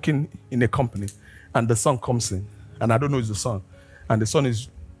say I'm working in a company and the son comes in and I don't know it's the son and the son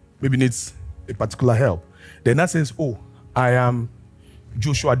maybe needs a particular help. Then that says, oh, I am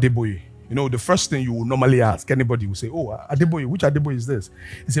Joshua Adeboye. You know, the first thing you will normally ask, anybody will say, oh, Adeboye, which Adeboye is this?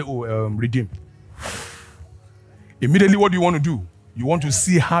 He say, oh, Redeem. Immediately, what do you want to do? You want to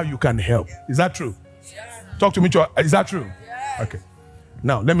see how you can help. Is that true? Yeah. Talk to me. Is that true? Yeah. Okay.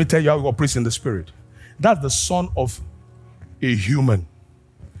 Now, let me tell you how we operate in the spirit. That's the son of a human.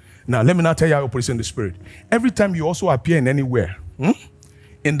 Now, let me now tell you how we operate in the spirit. Every time you also appear in anywhere,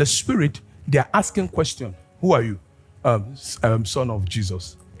 in the spirit, they are asking question. Who are you? Son of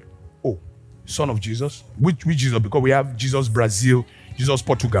Jesus. Oh, son of Jesus? Which Jesus? Because we have Jesus Brazil, Jesus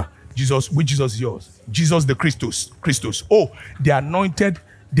Portugal. Jesus, which Jesus is yours? Jesus the Christus. Oh, the anointed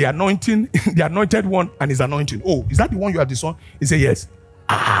one and his anointing. Oh, is that the one you have the son? He said, yes.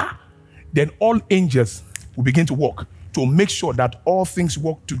 Then all angels will begin to work to make sure that all things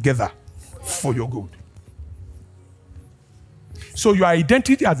work together for your good. So your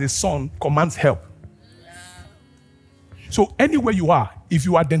identity as a son commands help. So anywhere you are, if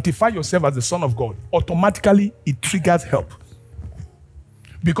you identify yourself as the son of God, automatically it triggers help.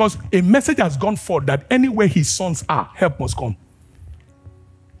 Because a message has gone forth that anywhere his sons are, help must come.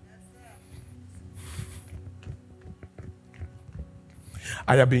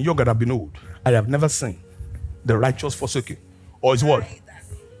 I have been young and I have been old. I have never seen the righteous forsaken. Or his what?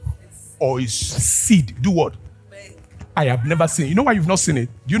 Or his seed. Do what? I have never seen. You know why you've not seen it?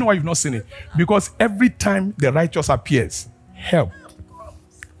 Do you know why you've not seen it? Because every time the righteous appears, help.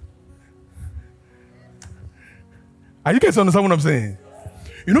 Are you guys understand what I'm saying?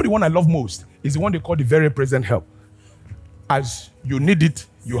 You know the one I love most is the one they call the very present help. As you need it,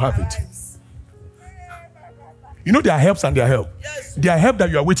 you have it. You know there are helps and there are help. There are help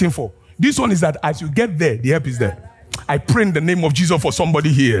that you are waiting for. This one is that as you get there, the help is there. I pray in the name of Jesus for somebody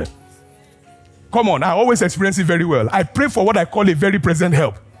here. Come on, I always experience it very well. I pray for what I call a very present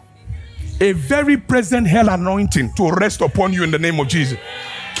help. A very present hell anointing to rest upon you in the name of Jesus.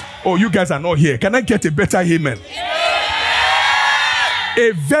 Oh, you guys are not here. Can I get a better amen?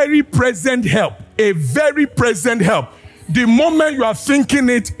 A very present help. A very present help. The moment you are thinking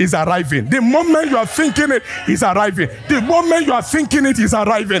it is arriving. The moment you are thinking it is arriving. The moment you are thinking it is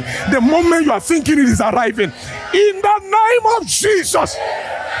arriving. The moment you are thinking it is arriving. In the name of Jesus.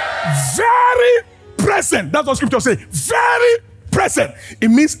 Very present. That's what scripture says. Very present. It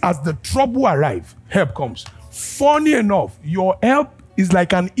means as the trouble arrives, help comes. Funny enough, your help is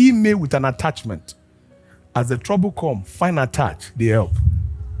like an email with an attachment. As the trouble comes, find attached the help.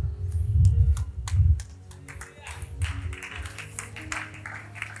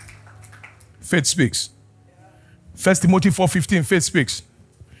 Faith speaks. 1 Timothy 4:15, faith speaks.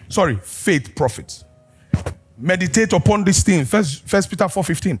 Faith profits. Meditate upon these things. First Peter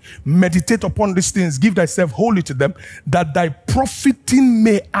 4:15. Meditate upon these things. Give thyself wholly to them, that thy profiting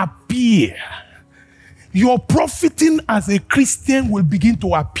may appear. your profiting as a Christian will begin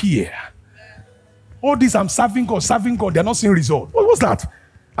to appear. All this, I'm serving God, they're not seeing result. What's that?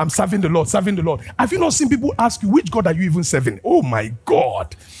 I'm serving the Lord. Have you not seen people ask you, which God are you even serving? Oh my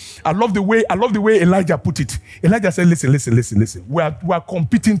God. I love the way Elijah put it. Elijah said, listen. We are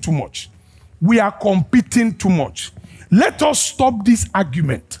competing too much. Let us stop this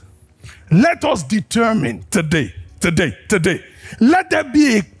argument. Let us determine today. Let there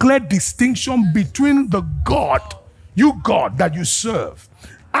be a clear distinction between the God that you serve,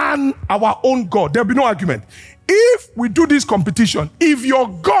 and our own God. There'll be no argument. If we do this competition, if your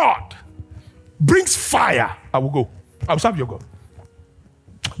God brings fire, I will go. I'll serve your God.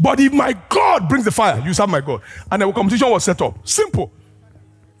 But if my God brings the fire, you serve my God. And the competition was set up. Simple.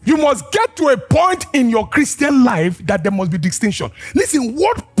 You must get to a point in your Christian life that there must be distinction. Listen,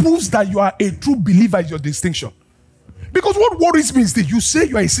 what proves that you are a true believer is your distinction. Because what worries me is that you say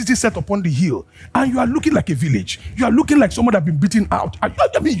you are a city set upon the hill and you are looking like a village. You are looking like someone that has been beaten out. I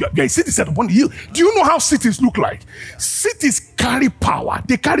mean, you are a city set upon the hill. Do you know how cities look like? Cities carry power.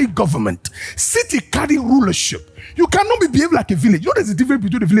 They carry government. City carry rulership. You cannot be behaving like a village. You know there's a difference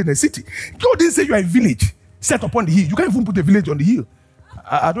between a village and a city. God didn't say you are a village set upon the hill. You can't even put a village on the hill.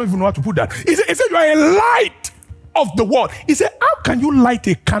 I don't even know how to put that. He said you are a light of the world. He said, how can you light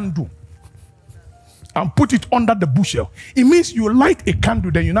a candle and put it under the bushel? It means you light a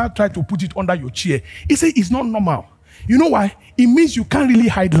candle, then you now try to put it under your chair. He said it's not normal. You know why? It means you can't really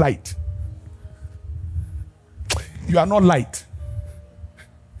hide light. You are not light.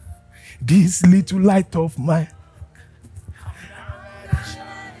 This little light of mine.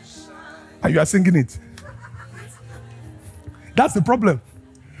 And you are singing it. That's the problem.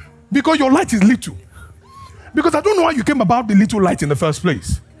 Because your light is little. Because I don't know how you came about the little light in the first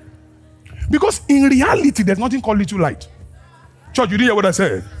place. Because in reality, there's nothing called little light. Church, you didn't hear what I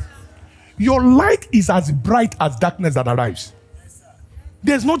said? Your light is as bright as darkness that arrives.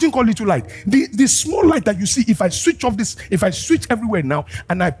 There's nothing called little light. The small light that you see, if I switch off this, if I switch everywhere now,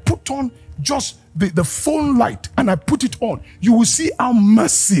 and I put on just the phone light, and I put it on, you will see how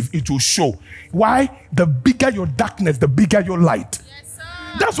massive it will show. Why? The bigger your darkness, the bigger your light. Yes, sir.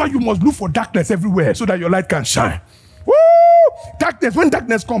 That's why you must look for darkness everywhere, so that your light can shine. Woo! Darkness, when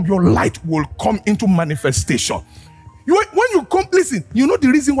darkness comes, your light will come into manifestation. When you come, listen, you know the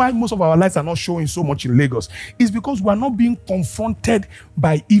reason why most of our lights are not showing so much in Lagos is because we are not being confronted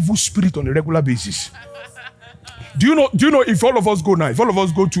by evil spirit on a regular basis. Do you know if all of us go now, if all of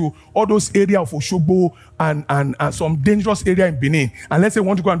us go to all those areas of Uzugbo and some dangerous area in Benin, and let's say we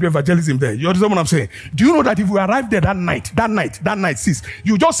want to go and do evangelism there, you understand what I'm saying? Do you know that if we arrive there that night, sis,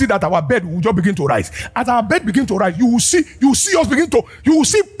 you just see that our bed will just begin to rise. As our bed begin to rise, you will see us begin to, you will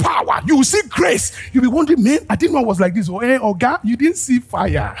see power, you will see grace. You'll be wondering, man, I didn't know I was like this. Oh, God, you didn't see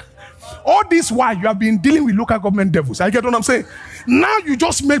fire. All this while you have been dealing with local government devils. I get what I'm saying? Now you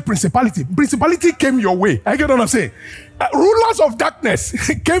just made principality. Principality came your way. I get what I'm saying? Rulers of darkness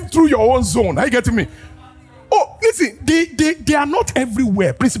came through your own zone. I get me? Oh, listen, they are not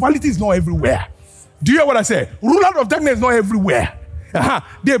everywhere. Principality is not everywhere. Do you hear what I say? Ruler of darkness is not everywhere.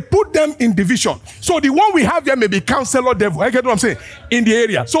 They put them in division. So the one we have here may be counselor devil. I get what I'm saying? In the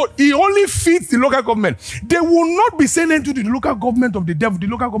area. So he only feeds the local government. They will not be sending to the local government of the devil, the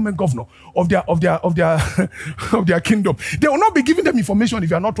local government governor of their kingdom. They will not be giving them information if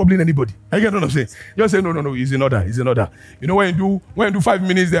you are not troubling anybody. I get what I'm saying? Just say no, he's in order. You know when you do 5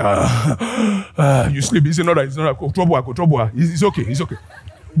 minutes there, you sleep, it's in order. Trouble. It's okay.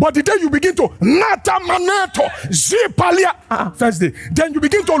 But the day you begin to first day, then you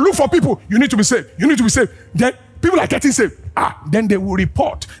begin to look for people. You need to be saved. Then people are getting saved. Then they will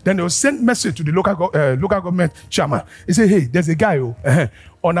report. Then they will send message to the local government chairman. They say, hey, there's a guy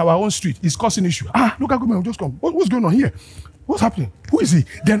on our own street. He's causing issue. Local government will just come. What's going on here? What's happening? Who is he?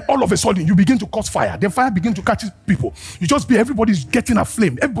 Then all of a sudden you begin to cause fire. Then fire begins to catch people. You just be everybody's getting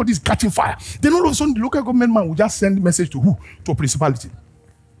aflame. Everybody's catching fire. Then all of a sudden the local government man will just send message to who? To a principality.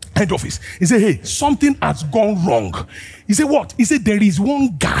 Head office. He said, hey, something has gone wrong. He said, what? He said, there is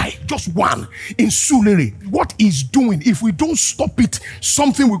one guy, just one, in Sulere. What he's doing, if we don't stop it,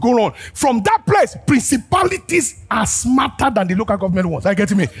 something will go wrong. From that place, principalities are smarter than the local government ones. I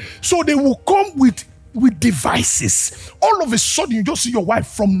get me? So they will come with devices. All of a sudden, you just see your wife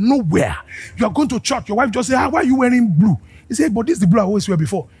from nowhere. You are going to church. Your wife just say, why are you wearing blue? He said, but this is the blue I always wear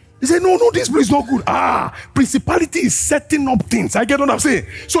before. He said, no, this blue is not good. Principality is setting up things. I get what I'm saying.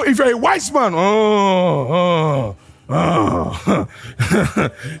 So if you're a wise man,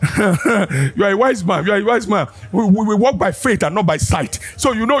 you're a wise man. We walk by faith and not by sight.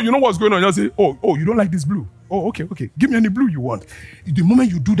 So you know what's going on. You say, oh, you don't like this blue. Oh, okay. Give me any blue you want. The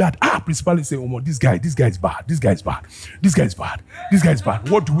moment you do that, principal is saying, oh, this guy is bad. This guy is bad.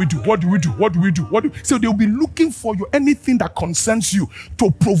 What do we do? So they'll be looking for you, anything that concerns you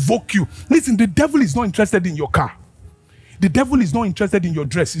to provoke you. Listen, the devil is not interested in your car. The devil is not interested in your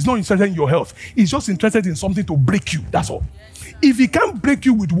dress. He's not interested in your health. He's just interested in something to break you. That's all. If he can't break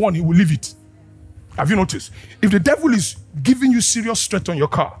you with one, he will leave it. Have you noticed? If the devil is giving you serious threat on your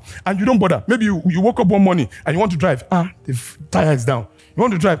car and you don't bother, maybe you woke up one morning and you want to drive. The tire is down. You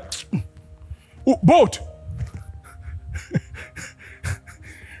want to drive. Boat.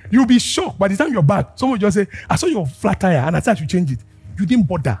 You'll be shocked. By the time you're back, someone will just say, I saw your flat tire and I said you change it. You didn't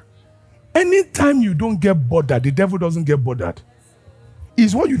bother. Anytime you don't get bothered, the devil doesn't get bothered.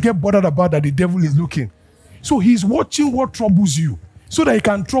 It's what you get bothered about that the devil is looking. So he's watching what troubles you so that he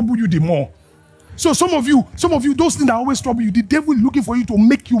can trouble you the more. So some of you, those things that always trouble you, the devil is looking for you to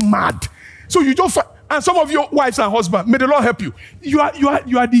make you mad. So you just, and some of your wives and husbands, may the Lord help you. You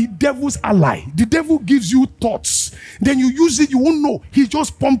are the devil's ally. The devil gives you thoughts. Then you use it, you won't know. He's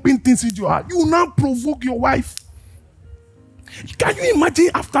just pumping things into your heart. You will now provoke your wife. Can you imagine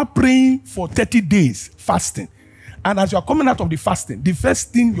after praying for 30 days, fasting, and as you are coming out of the fasting, the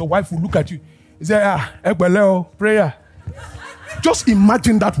first thing your wife will look at you is say, prayer. Just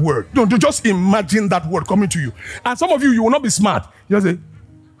imagine that word. No, just imagine that word coming to you. And some of you, you will not be smart. You just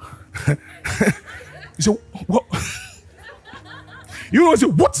say, you say, what? You know, say,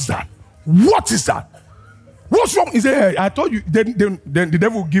 what is that? What is that? What's wrong? He say, hey, I told you. Then the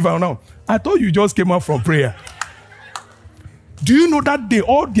devil will give her now. I thought you just came out from prayer. Do you know that day,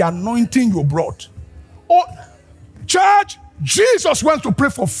 all the anointing you brought? Church, Jesus went to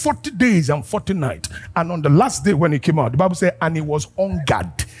pray for 40 days and 40 nights. And on the last day when he came out, the Bible said, and he was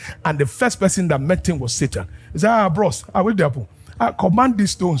hungered. And the first person that met him was Satan. He said, bros, wait there. I command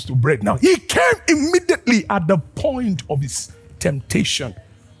these stones to bread. Now, he came immediately at the point of his temptation,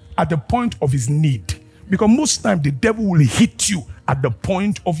 at the point of his need. Because most times the devil will hit you at the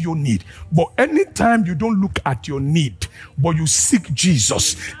point of your need. But anytime you don't look at your need, but you seek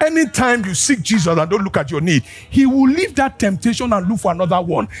Jesus, anytime you seek Jesus and don't look at your need, he will leave that temptation and look for another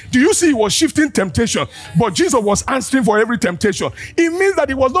one. Do you see he was shifting temptation, but Jesus was answering for every temptation? It means that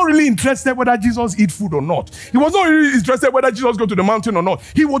he was not really interested whether Jesus eat food or not. He was not really interested whether Jesus go to the mountain or not.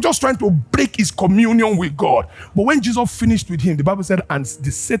 He was just trying to break his communion with God. But when Jesus finished with him, the Bible said, and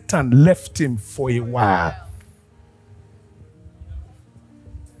the Satan left him for a while.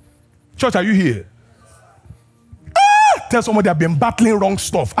 Church, are you here? Tell somebody, I've been battling wrong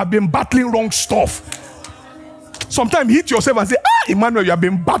stuff. Sometimes hit yourself and say, Emmanuel, you have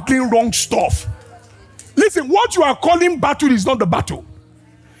been battling wrong stuff. Listen, what you are calling battle is not the battle.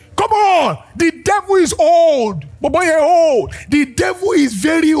 Come on. The devil is old. But boy, you're old. The devil is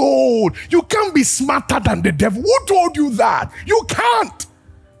very old. You can't be smarter than the devil. Who told you that? You can't.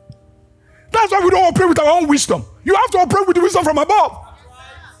 That's why we don't operate with our own wisdom. You have to operate with the wisdom from above.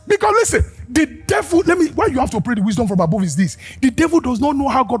 Because listen, the devil, why you have to operate the wisdom from above is this. The devil does not know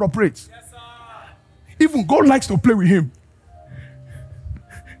how God operates. Yes, sir. Even God likes to play with him.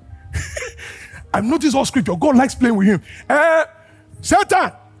 I've noticed all scripture. God likes playing with him.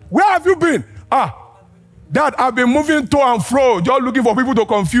 Satan, where have you been? Dad, I've been moving to and fro, just looking for people to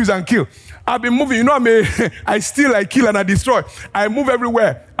confuse and kill. I've been moving. You know, I steal, I kill, and I destroy. I move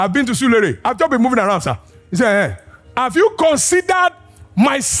everywhere. I've been to Sulere. I've just been moving around, sir. He said, have you considered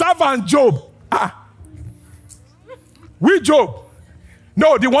my servant Job? Which Job?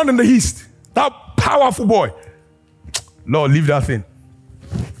 No, the one in the east. That powerful boy. Lord, leave that thing.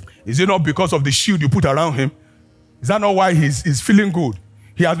 Is it not because of the shield you put around him? Is that not why he's feeling good?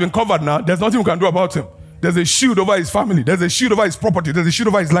 He has been covered now. There's nothing we can do about him. There's a shield over his family. There's a shield over his property. There's a shield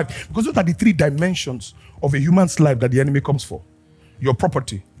over his life. Because those are the three dimensions of a human's life that the enemy comes for. Your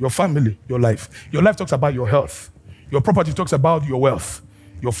property, your family, your life. Your life talks about your health. Your property talks about your wealth.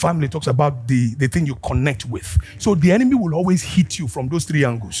 Your family talks about the thing you connect with. So the enemy will always hit you from those three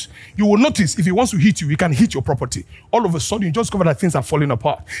angles. You will notice if he wants to hit you, he can hit your property. All of a sudden, you just discover that things are falling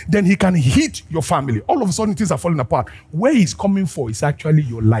apart. Then he can hit your family. All of a sudden, things are falling apart. Where he's coming for is actually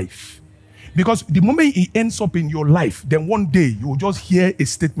your life. Because the moment he ends up in your life, then one day you will just hear a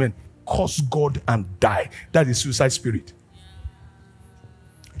statement, curse God and die. That is suicide spirit.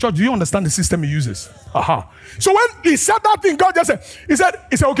 Church, do you understand the system he uses? So when he said that thing, God just said, he said,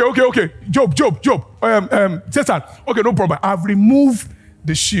 okay. Job, Satan, okay, no problem. I've removed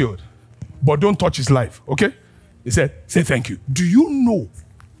the shield, but don't touch his life, okay? He said, say thank you. Do you know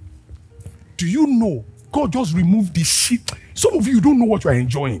God just removed the shield? Some of you don't know what you are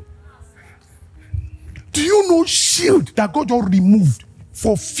enjoying. Do you know shield that God just removed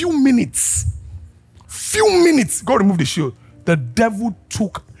for a few minutes? few minutes, God removed the shield. The devil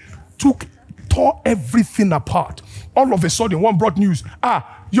tore everything apart. All of a sudden, one brought news.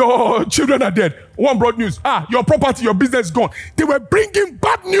 Your children are dead. One brought news. Your property, your business is gone. They were bringing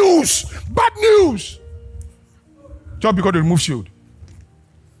bad news. Bad news. Just because they removed shield.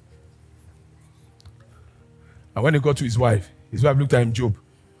 And when he got to his wife looked at him, Job,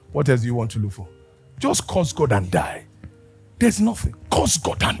 what else do you want to look for? Just curse God and die. There's nothing. Curse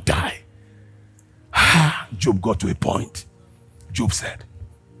God and die. Job got to a point. Job said,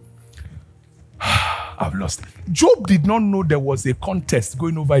 I've lost it. Job did not know there was a contest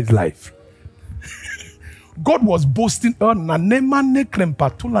going over his life. God was boasting. God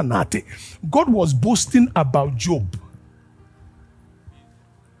was boasting about Job.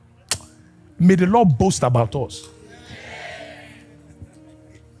 May the Lord boast about us.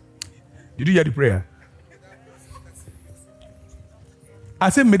 Did you hear the prayer? I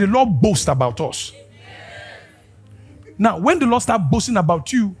said, may the Lord boast about us. Now, when the Lord starts boasting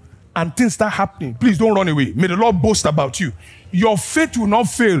about you and things start happening, please don't run away. May the Lord boast about you. Your faith will not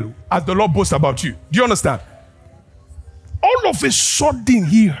fail as the Lord boasts about you. Do you understand? All of a sudden,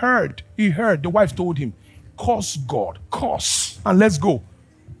 he heard, the wife told him, curse God, curse, and let's go.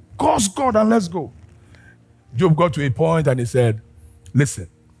 Curse God and let's go. Job got to a point and he said, listen,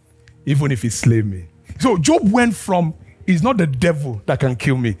 even if he slay me. So Job went from, it's not the devil that can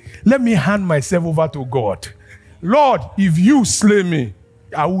kill me. Let me hand myself over to God. Lord, if you slay me,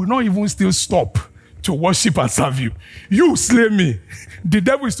 I will not even still stop to worship and serve you. You slay me. The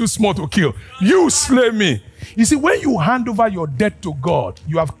devil is too small to kill. You slay me. You see, when you hand over your death to God,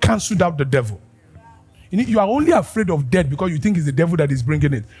 you have cancelled out the devil. You are only afraid of death because you think it's the devil that is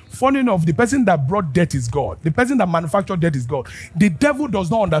bringing it. Funny enough, the person that brought death is God. The person that manufactured death is God. The devil does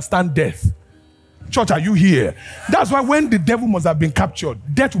not understand death. Church, are you here? That's why when the devil must have been captured,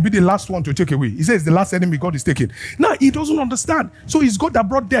 death will be the last one to take away. He says the last enemy God is taking. Now, he doesn't understand. So it's God that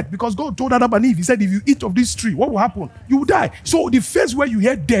brought death because God told Adam and Eve, he said, if you eat of this tree, what will happen? You will die. So the first where you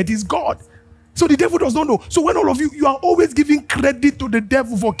hear death is God. So the devil does not know. So when all of you are always giving credit to the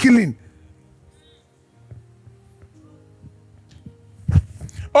devil for killing.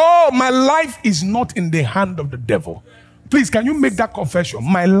 Oh, my life is not in the hand of the devil. Please, can you make that confession?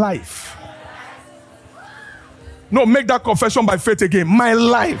 My life. No, make that confession by faith again. My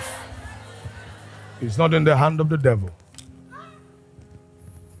life is not in the hand of the devil.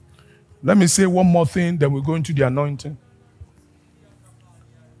 Let me say one more thing, then we'll go into the anointing.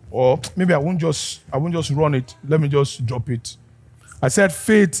 Or maybe I won't just run it. Let me just drop it. I said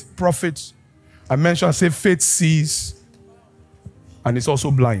faith profits. I say faith sees. And it's also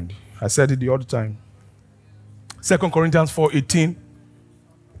blind. I said it the other time. 2 Corinthians 4:18.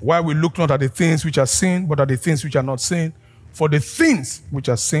 Why we look not at the things which are seen, but at the things which are not seen. For the things which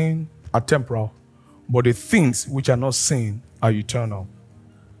are seen are temporal, but the things which are not seen are eternal.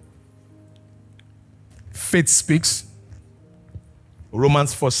 Faith speaks.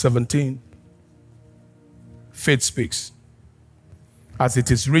 Romans 4:17. Faith speaks. As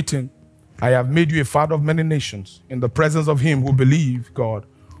it is written, I have made you a father of many nations in the presence of him who believe God,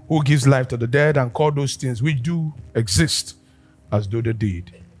 who gives life to the dead and call those things which do exist as though they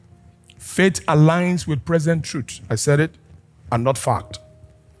did. Faith aligns with present truth. I said it, and not fact.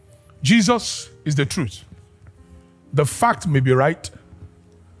 Jesus is the truth. The fact may be right,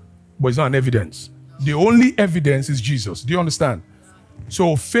 but it's not an evidence. The only evidence is Jesus. Do you understand?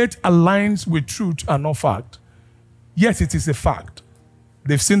 So faith aligns with truth and not fact. Yes, it is a fact.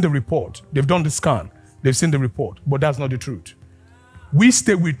 They've seen the report. They've done the scan. They've seen the report. But that's not the truth. We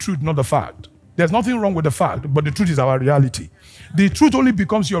stay with truth, not the fact. There's nothing wrong with the fact, but the truth is our reality. The truth only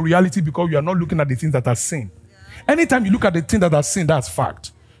becomes your reality because you are not looking at the things that are seen. Anytime you look at the things that are seen, that's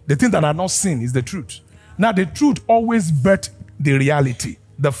fact. The things that are not seen is the truth. Now, the truth always births the reality.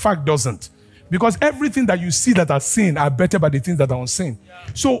 The fact doesn't. Because everything that you see that are seen are better by the things that are unseen.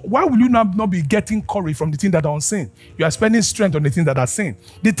 So why will you not be getting courage from the things that are unseen? You are spending strength on the things that are seen.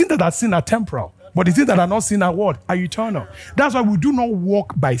 The things that are seen are temporal, but the things that are not seen are what? Are eternal. That's why we do not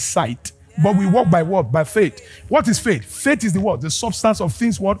walk by sight, but we walk by what? By faith. What is faith? Faith is the what? The substance of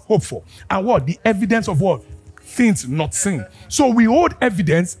things what? Hope for. And what? The evidence of what? Things not seen. So we hold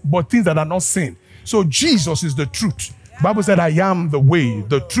evidence, but things that are not seen. So Jesus is the truth. The Bible said, I am the way,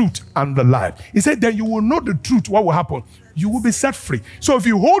 the truth, and the life. He said, then you will know the truth. What will happen? You will be set free. So if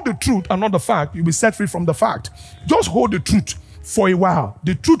you hold the truth and not the fact, you'll be set free from the fact. Just hold the truth for a while.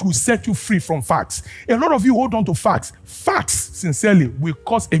 The truth will set you free from facts. A lot of you hold on to facts. Facts, sincerely, will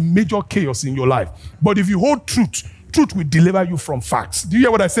cause a major chaos in your life. But if you hold truth, truth will deliver you from facts. Do you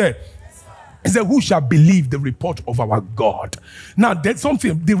hear what I said? He said, who shall believe the report of our God? Now, there's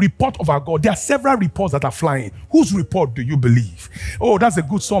something, the report of our God. There are several reports that are flying. Whose report do you believe? Oh, that's a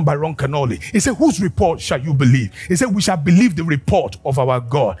good song by Ron Canoli. He said, whose report shall you believe? He said, we shall believe the report of our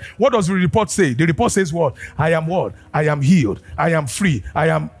God. What does the report say? The report says what? I am what? I am healed. I am free. I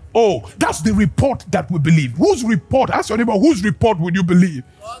am... Oh, that's the report that we believe. Whose report? Ask your neighbor, whose report would you believe?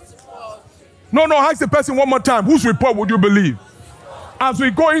 No, ask the person one more time. Whose report would you believe? As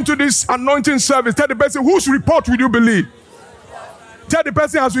we go into this anointing service, tell the person, whose report would you believe? Tell the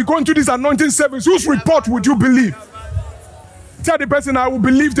person, as we go into this anointing service, whose report would you believe? Tell the person, I will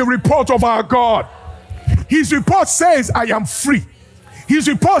believe the report of our God. His report says, I am free. His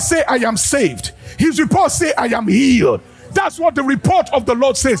report says, I am saved. His report says, I am healed. That's what the report of the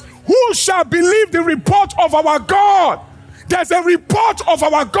Lord says. Who shall believe the report of our God? There's a report of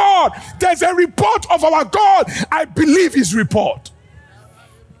our God. There's a report of our God. I believe his report.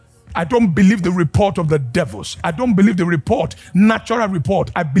 I don't believe the report of the devils. I don't believe the report, natural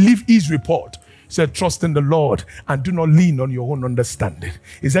report. I believe his report. He said, trust in the Lord and do not lean on your own understanding.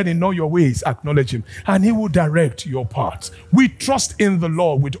 He said, in all your ways, acknowledge him and he will direct your paths. We trust in the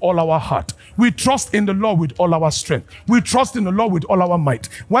Lord with all our heart. We trust in the Lord with all our strength. We trust in the Lord with all our might.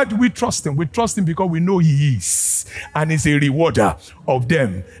 Why do we trust him? We trust him because we know he is and is a rewarder of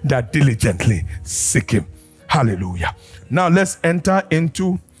them that diligently seek him. Hallelujah. Now let's enter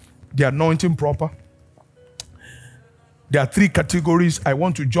into the anointing proper. There are three categories I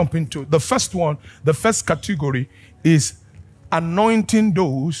want to jump into. The first one, the first category is anointing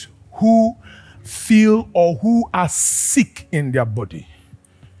those who feel or who are sick in their body.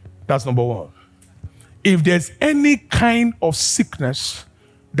 That's number one. If there's any kind of sickness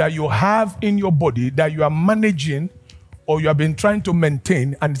that you have in your body that you are managing or you have been trying to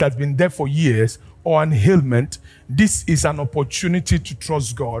maintain and it has been there for years, or an ailment, this is an opportunity to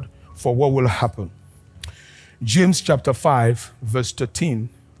trust God for what will happen. James chapter 5, verse 13,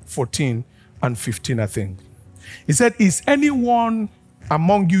 14, and 15, I think. He said, is anyone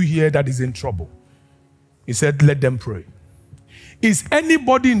among you here that is in trouble? He said, let them pray. Is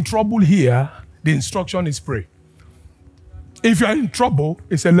anybody in trouble here? The instruction is pray. If you are in trouble,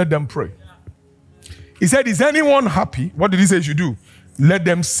 he said, let them pray. He said, is anyone happy? What did he say you should do? Let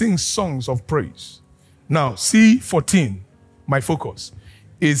them sing songs of praise. Now, see 14, my focus.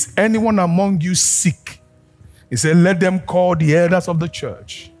 Is anyone among you sick? He said, let them call the elders of the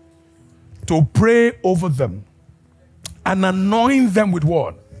church to pray over them and anoint them with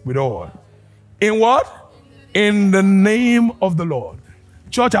what? With oil. In what? In the name of the Lord.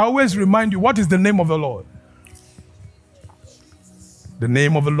 Church, I always remind you, what is the name of the Lord? The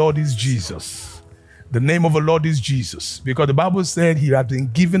name of the Lord is Jesus. The name of the Lord is Jesus. Because the Bible said he had been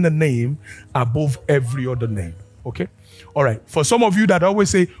given a name above every other name. Okay? All right. For some of you that always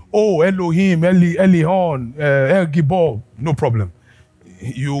say, oh, Elohim, Elihon, El Gibor, no problem.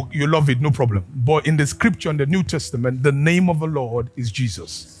 You love it, no problem. But in the scripture, in the New Testament, the name of the Lord is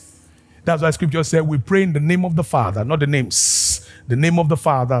Jesus. That's why scripture said we pray in the name of the Father, not the names. The name of the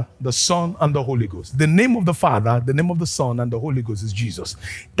Father, the Son, and the Holy Ghost. The name of the Father, the name of the Son, and the Holy Ghost is Jesus.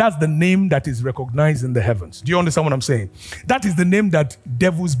 That's the name that is recognized in the heavens. Do you understand what I'm saying? That is the name that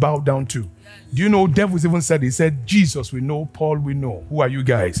devils bow down to. Do you know devils even said, he said, Jesus we know, Paul we know. Who are you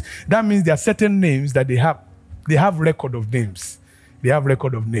guys? That means there are certain names that they have record of names. They have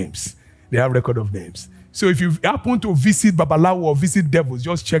record of names. They have record of names. So if you happen to visit Babalawo or visit devils,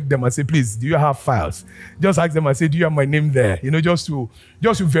 just check them and say, please, do you have files? Just ask them and say, do you have my name there? You know, just to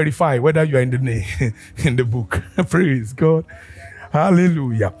verify whether you are in the name, in the book. Praise God.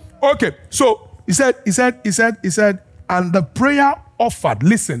 Hallelujah. Okay, so he said, and the prayer offered,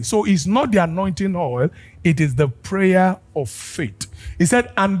 listen, so it's not the anointing oil, it is the prayer of faith. He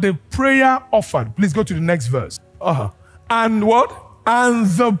said, and the prayer offered, please go to the next verse. And what? And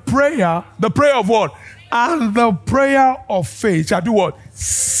the prayer of what? And the prayer of faith shall do what?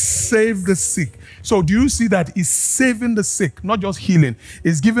 Save the sick. So do you see that it's saving the sick, not just healing.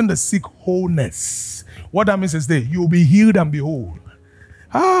 It's giving the sick wholeness. What that means is that you'll be healed and be whole.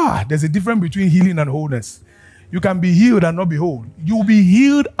 There's a difference between healing and wholeness. You can be healed and not be whole. You'll be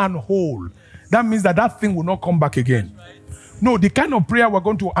healed and whole. That means that thing will not come back again. No, the kind of prayer we're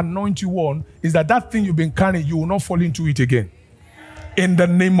going to anoint you on is that thing you've been carrying, you will not fall into it again. In the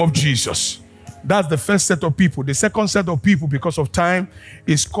name of Jesus. That's the first set of people. The second set of people, because of time,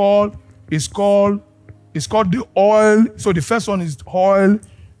 is called the oil. So the first one is oil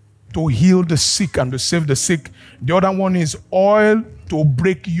to heal the sick and to save the sick. The other one is oil to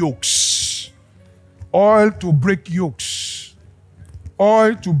break yokes. Oil to break yokes.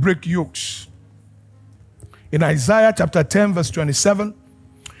 Oil to break yokes. In Isaiah chapter 10, verse 27,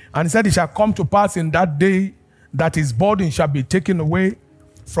 And he said, it shall come to pass in that day that his burden shall be taken away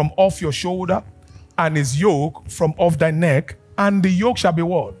from off your shoulder, and his yoke from off thy neck, and the yoke shall be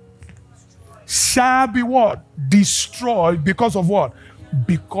what? Shall be what? Destroyed because of what?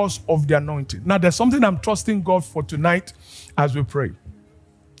 Because of the anointing. Now there's something I'm trusting God for tonight as we pray.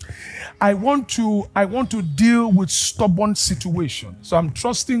 I want to deal with stubborn situations. So I'm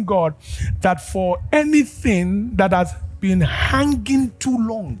trusting God that for anything that has been hanging too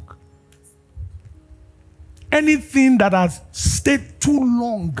long, anything that has stayed too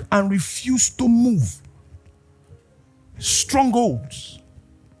long and refused to move, strongholds,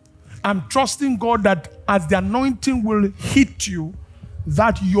 I'm trusting God that as the anointing will hit you,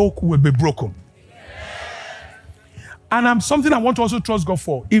 that yoke will be broken. And something I want to also trust God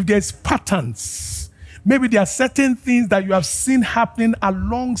for. If there's patterns, maybe there are certain things that you have seen happening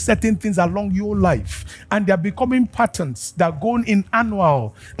along certain things along your life, and they're becoming patterns that go in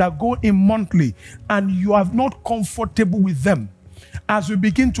annual, that go in monthly, and you are not comfortable with them. As we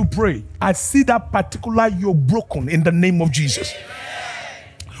begin to pray, I see that particular yoke broken in the name of Jesus.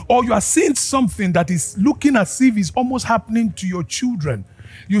 Or you are seeing something that is looking as if it's almost happening to your children.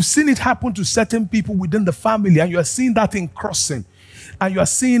 You've seen it happen to certain people within the family, and you are seeing that in crossing, and you are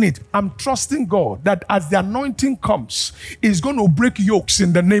seeing it. I'm trusting God that as the anointing comes, it's going to break yokes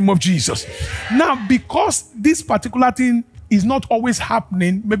in the name of Jesus. Now, because this particular thing is not always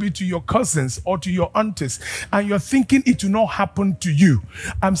happening, maybe to your cousins or to your aunties, and you're thinking it will not happen to you,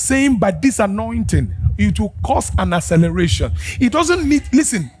 I'm saying by this anointing, it will cause an acceleration. It doesn't need,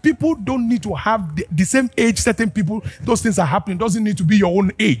 listen, people don't need to have the same age, certain people, those things are happening. It doesn't need to be your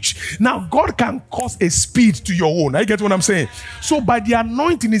own age. Now, God can cause a speed to your own. I get what I'm saying? So by the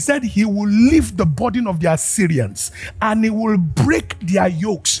anointing, he said he will lift the burden of the Assyrians and he will break their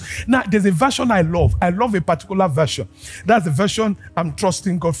yokes. Now, there's a version I love. I love a particular version. That's the version I'm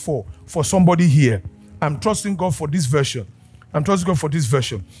trusting God for somebody here. I'm trusting God for this version. I'm trusting God for this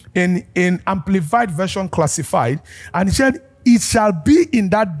version. In Amplified Version Classified, and he said, it shall be in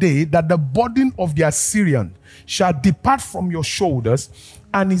that day that the burden of the Assyrian shall depart from your shoulders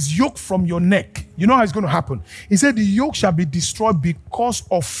and his yoke from your neck. You know how it's going to happen? He said, the yoke shall be destroyed because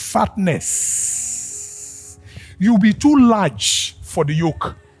of fatness. You'll be too large for the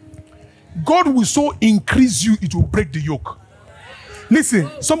yoke. God will so increase you, it will break the yoke. Listen,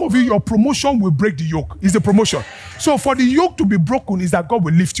 some of you, your promotion will break the yoke. It's the promotion. So for the yoke to be broken is that God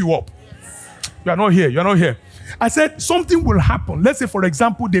will lift you up. You are not here. You are not here. I said something will happen. Let's say, for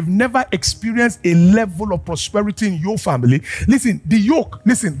example, they've never experienced a level of prosperity in your family. Listen, the yoke,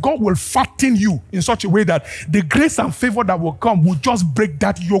 listen, God will fatten you in such a way that the grace and favor that will come will just break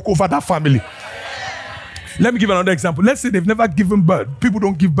that yoke over that family. Let me give another example. Let's say they've never given birth. People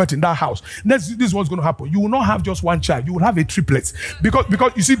don't give birth in that house. This is what's going to happen. You will not have just one child. You will have a triplet.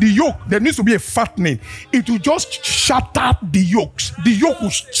 Because you see, the yoke, there needs to be a fattening. It will just shatter the yokes. The yoke will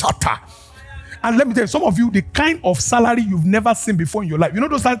shatter. And let me tell you, some of you, the kind of salary you've never seen before in your life, you know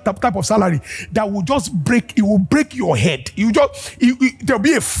those type of salary that will just break, it will break your head. There'll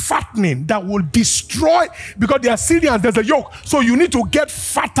be a fattening that will destroy, because the Assyrians, there's a yoke. So you need to get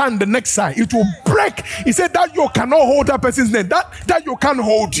fatter on the next side. It will break. He said that yoke cannot hold that person's name. That yoke can't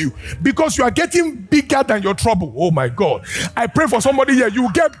hold you because you are getting bigger than your trouble. Oh my God. I pray for somebody here,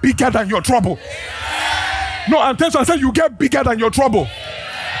 you get bigger than your trouble. No, I'm telling you, I said you get bigger than your trouble.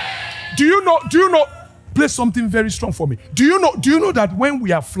 Do you know, play something very strong for me. Do you know that when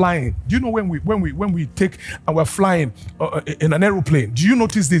we are flying, do you know when we take and we're flying in an aeroplane, do you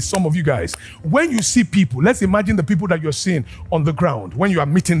notice this, some of you guys? When you see people, let's imagine the people that you're seeing on the ground, when you are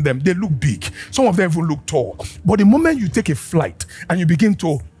meeting them, they look big. Some of them even look tall. But the moment you take a flight and you begin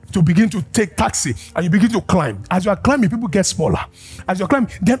to take taxi and you begin to climb, as you are climbing, people get smaller. As you're climbing,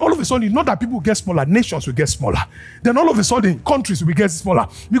 then all of a sudden, not that people get smaller, nations will get smaller. Then all of a sudden, countries will get smaller.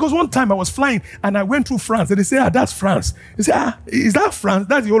 Because one time I was flying and I went through France, and they say, that's France. They say, is that France?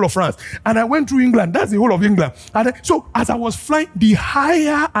 That's the whole of France. And I went through England, that's the whole of England. And so as I was flying, the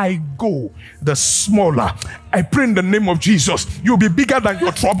higher I go, the smaller. I pray in the name of Jesus, you'll be bigger than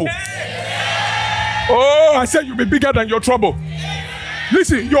your trouble. Oh, I said you'll be bigger than your trouble.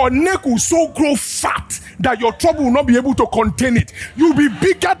 Listen, your neck will so grow fat that your trouble will not be able to contain it. You'll be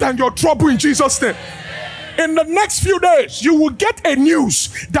bigger than your trouble in Jesus' name. In the next few days, you will get a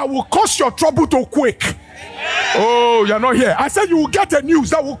news that will cause your trouble to quake. Oh, you're not here. I said you will get a news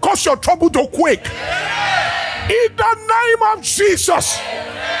that will cause your trouble to quake. In the name of Jesus.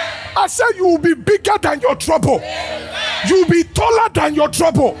 I said you will be bigger than your trouble. You'll be taller than your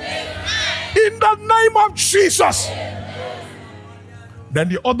trouble. In the name of Jesus. Then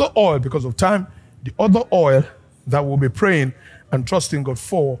the other oil, because of time, the other oil that we'll be praying and trusting God.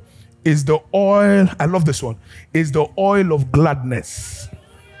 4 is the oil, I love this one, is the oil of gladness.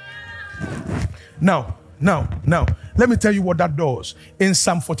 Now, let me tell you what that does. In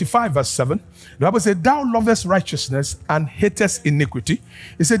Psalm 45 verse 7, the Bible says, thou lovest righteousness and hatest iniquity.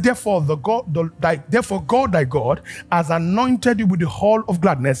 It said, therefore God thy God has anointed you with the oil of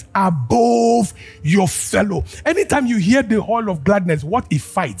gladness above your fellow. Anytime you hear the oil of gladness, what it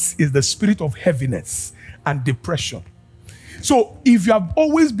fights is the spirit of heaviness and depression. So if you have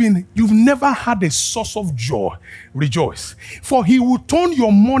always been, you've never had a source of joy, rejoice. For he will turn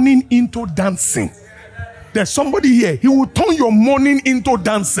your mourning into dancing. There's somebody here, he will turn your mourning into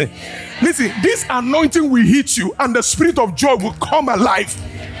dancing. Listen, this anointing will hit you and the spirit of joy will come alive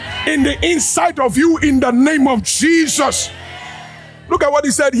in the inside of you in the name of Jesus. Look at what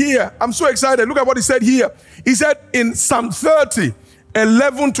he said here. I'm so excited. Look at what he said here. He said in Psalm 30,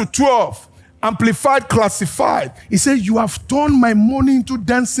 11 to 12, Amplified, Classified. He said, you have turned my mourning into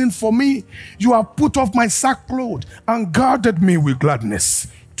dancing for me. You have put off my sackcloth and guarded me with gladness.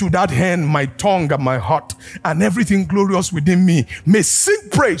 To that end, my tongue and my heart and everything glorious within me may sing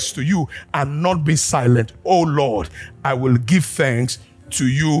praise to you and not be silent. Oh Lord, I will give thanks to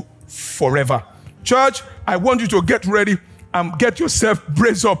you forever. Church, I want you to get ready and get yourself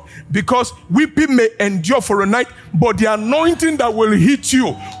braced up, because weeping may endure for a night, but the anointing that will hit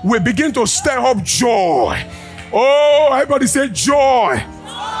you will begin to stir up joy. Oh, everybody say joy.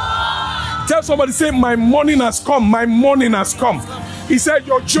 Tell somebody, say, my morning has come. My morning has come. He said,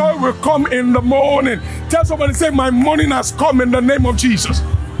 your joy will come in the morning. Tell somebody, say, my morning has come in the name of Jesus.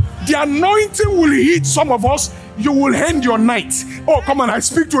 The anointing will hit some of us. You will end your night. Oh, come on, I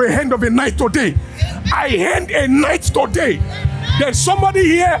speak to a end of a night today. I end a night today. There's somebody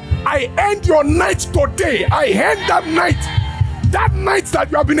here, I end your night today. I end that night. That night that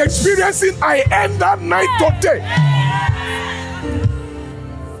you have been experiencing, I end that night today.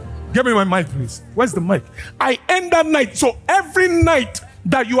 Give me my mic, please. Where's the mic? I end that night. So every night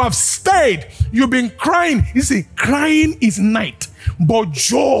that you have stayed, you've been crying. You see, crying is night, but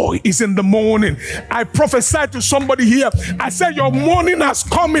joy is in the morning. I prophesied to somebody here. I said, your morning has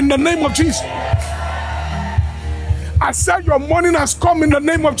come in the name of Jesus. I said, your morning has come in the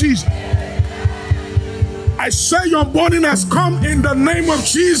name of Jesus. I say your morning has come in the name of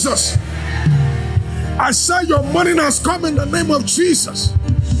Jesus. I say your morning has come in the name of Jesus.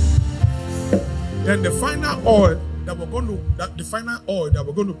 Then the final oil that we're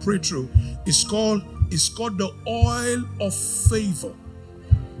going to pray through is called the oil of favor.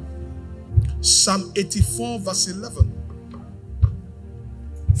 Psalm 84 verse 11.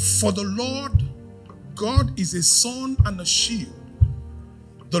 For the Lord God is a sun and a shield.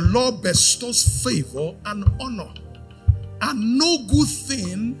 The Lord bestows favor and honor, and no good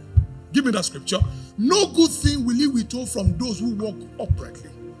thing, give me that scripture, no good thing will he withhold from those who walk uprightly.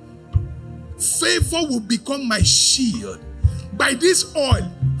 Favor will become my shield. By this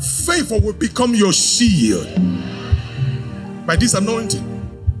oil, favor will become your shield. By this anointing.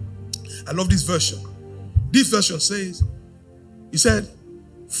 I love this version. This version says, he said,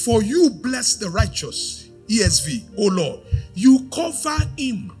 for you bless the righteous, ESV, O Lord, you cover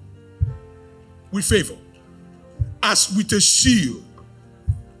him with favor as with a shield.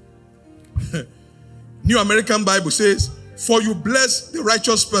 New American Bible says, for you bless the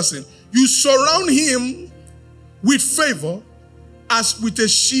righteous person, you surround him with favor as with a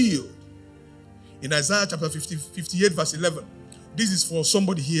shield. In Isaiah chapter 58 verse 11, this is for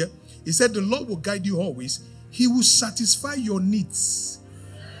somebody here. He said, the Lord will guide you always. He will satisfy your needs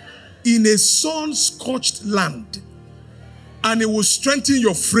in a sun-scorched land, and it will strengthen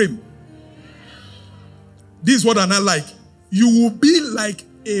your frame. This is what I like. You will be like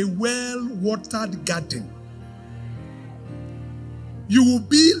a well-watered garden. You will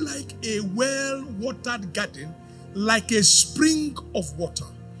be like a well-watered garden, like a spring of water.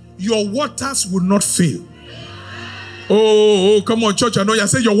 Your waters will not fail. Oh, come on, church. I know you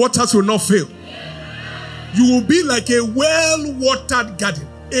say your waters will not fail. You will be like a well-watered garden.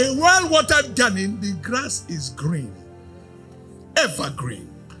 A well-watered garden, the grass is green. Evergreen.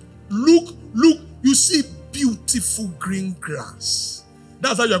 Look, you see beautiful green grass.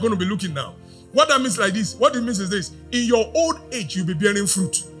 That's how you're going to be looking now. What that means like this, what it means is this: in your old age, you'll be bearing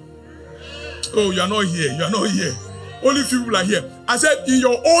fruit. Oh, you're not here. You're not here. Only few people are here. I said, in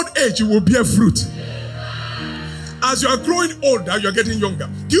your old age, you will bear fruit. As you are growing older, you're getting younger.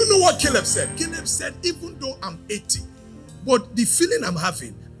 Do you know what Caleb said? Caleb said, even though I'm 80, but the feeling I'm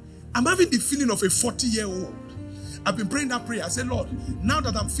having the feeling of a 40-year-old. I've been praying that prayer. I said, Lord, now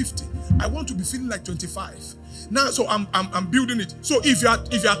that I'm 50, I want to be feeling like 25. Now, so I'm building it. So if you are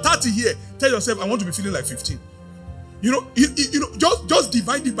 30 here, tell yourself, I want to be feeling like 15. Just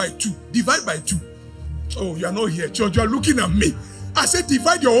divide it by 2. Divide by 2. Oh, you are not here, church. You are looking at me. I said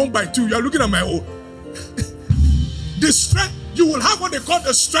divide your own by 2. You are looking at my own. The strength, you will have what they call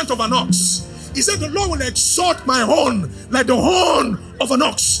the strength of an ox. He said, the Lord will exalt my horn like the horn of an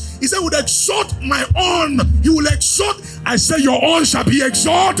ox. He said, will exalt my horn. He will exalt. I said, your horn shall be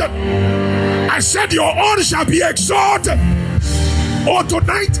exalted. I said, your horn shall be exalted. Oh,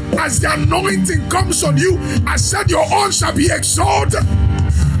 tonight, as the anointing comes on you, I said, your horn shall be exalted.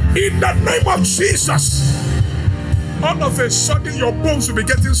 In the name of Jesus. All of a sudden, your bones will be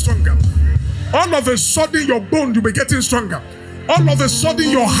getting stronger. All of a sudden, your bone will be getting stronger. All of a sudden,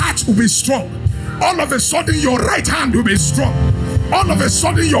 your heart will be strong. All of a sudden, your right hand will be strong. All of a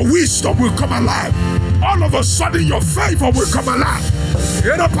sudden, your wisdom will come alive. All of a sudden, your favor will come alive.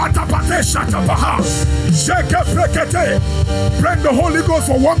 Bring the Holy Ghost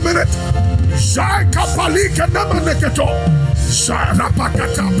for 1 minute.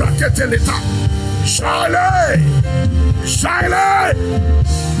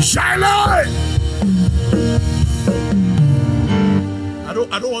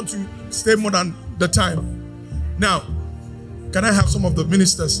 I don't want to stay more than the time. Now, can I have some of the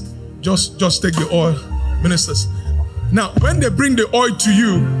ministers just take the oil, ministers? Now, when they bring the oil to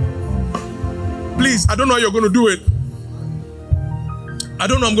you, please, I don't know how you're going to do it. I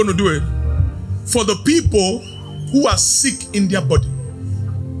don't know how I'm going to do it. For the people who are sick in their body,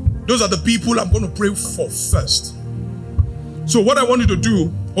 those are the people I'm going to pray for first. So what I want you to do,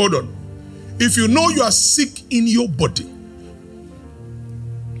 hold on. If you know you are sick in your body,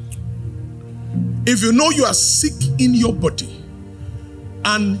 if you know you are sick in your body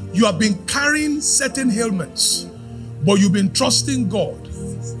and you have been carrying certain ailments, but you've been trusting God,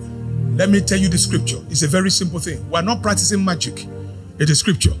 let me tell you the scripture. It's a very simple thing. We're not practicing magic. It is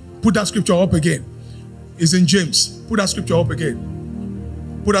scripture. Put that scripture up again. It's in James. Put that scripture up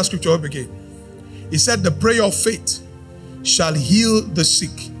again. Put that scripture up again. He said the prayer of faith shall heal the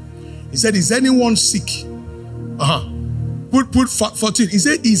sick. He said, is anyone sick? Put 14. He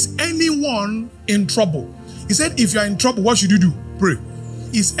said, is anyone in trouble? He said, if you are in trouble, what should you do? Pray.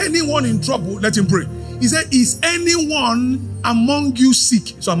 Is anyone in trouble? Let him pray. He said, is anyone among you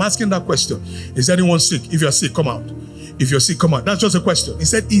sick? So I'm asking that question. Is anyone sick? If you're sick, come out. If you're sick, come out. That's just a question. He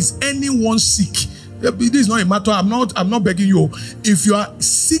said, is anyone sick? This is not a matter. I'm not begging you. If you are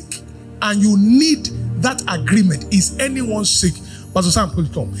sick and you need that agreement, is anyone sick? Pastor Sam, please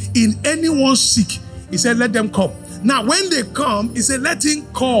come. In anyone sick, he said, let them come. Now, when they come, he said, let him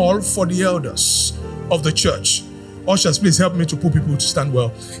call for the elders of the church. Ushers, please help me to put people to stand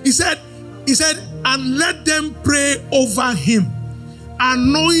well. He said, and let them pray over him,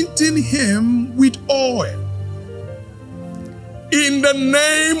 anointing him with oil. In the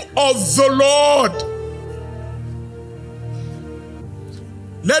name of the Lord.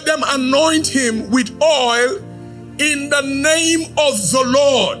 Let them anoint him with oil in the name of the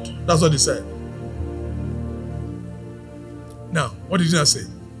Lord. That's what he said. Now, what did he not say?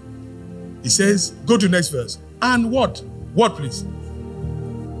 He says, go to the next verse. And what? What, please?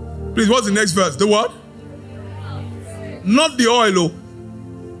 Please, what's the next verse? The what? Not the oil, oh.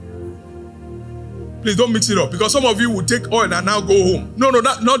 Please don't mix it up, because some of you will take oil and now go home. No, not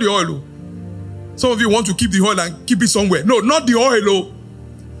the oil, oh. Some of you want to keep the oil and keep it somewhere. No, not the oil, oh.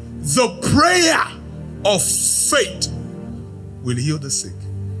 The prayer of faith will heal the sick.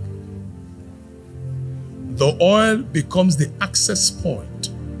 The oil becomes the access point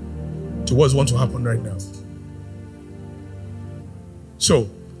to what's going to happen right now. So,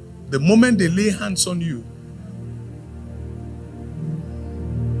 the moment they lay hands on you,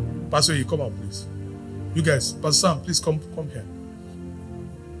 Pastor, you come out, please. You guys, Pastor Sam, please come here.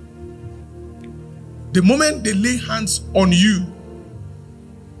 The moment they lay hands on you,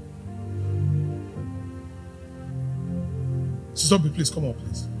 stop it, please come out,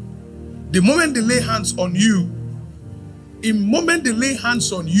 please. The moment they lay hands on you,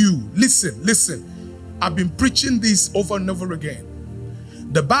 listen. I've been preaching this over and over again.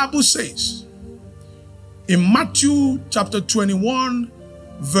 The Bible says in Matthew chapter 21,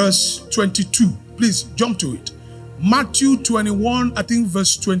 verse 22. Please jump to it. Matthew 21, I think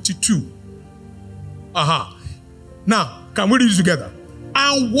verse 22. Now, can we read it together?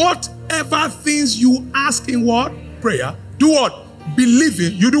 And whatever things you ask in what? Prayer. Do what?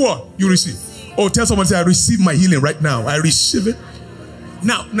 Believing. You do what? You receive. Oh, tell someone, say, I receive my healing right now. I receive it.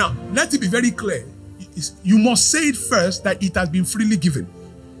 Now, let it be very clear. You must say it first that it has been freely given.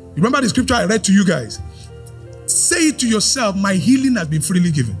 Remember the scripture I read to you guys? Say it to yourself, my healing has been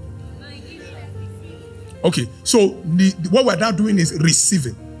freely given. Okay, so what we're now doing is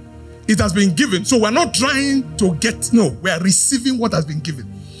receiving. It has been given. So we're not trying to get, no, we are receiving what has been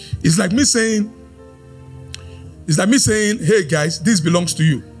given. It's like me saying, hey guys, this belongs to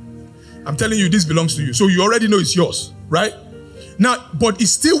you. I'm telling you, this belongs to you. So you already know it's yours, right? Now, but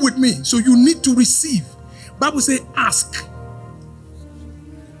it's still with me. So you need to receive. Bible says, ask.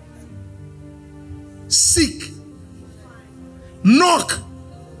 Seek. Knock.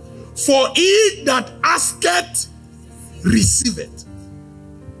 For he that asketh, receiveth.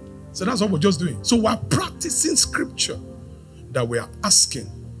 So that's what we're just doing. So we're practicing scripture that we are asking.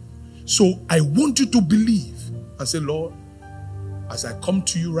 So I want you to believe and say, Lord, as I come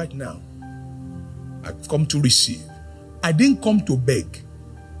to you right now, I've come to receive. I didn't come to beg,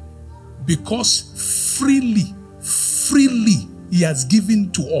 because freely he has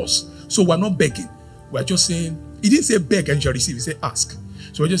given to us. So we're not begging. We're just saying, he didn't say beg and you shall receive. He said ask.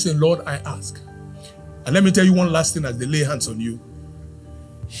 So we're just saying, Lord, I ask. And let me tell you one last thing as they lay hands on you.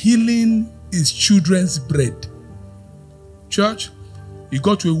 Healing is children's bread. Church, you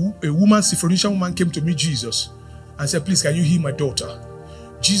got to a woman, Syrophoenician woman came to meet Jesus and said, please, can you heal my daughter?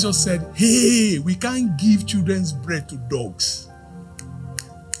 Jesus said, hey, we can't give children's bread to dogs.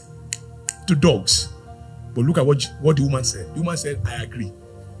 To dogs. But look at what the woman said. The woman said, I agree.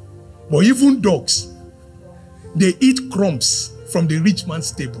 But even dogs, they eat crumbs from the rich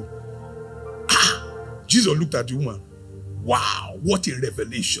man's table. Jesus looked at the woman. Wow, what a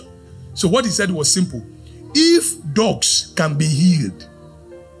revelation. So what he said was simple. If dogs can be healed,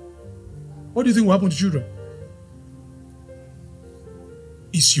 what do you think will happen to children?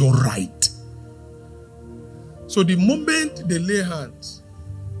 It's your right. So the moment they lay hands,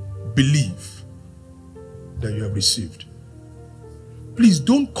 believe that you have received. Please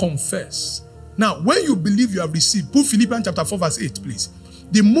don't confess. Now, when you believe you have received, put Philippians chapter 4 verse 8, please.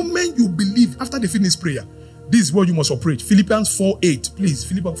 The moment you believe, after they finish prayer, this is what you must operate. Philippians 4:8, please.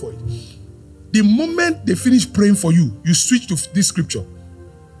 Philippians 4:8. The moment they finish praying for you, you switch to this scripture.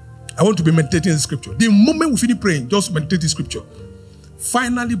 I want to be meditating this scripture. The moment we finish praying, just meditate this scripture.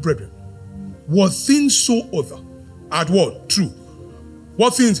 Finally, brethren, what things soever are what? True.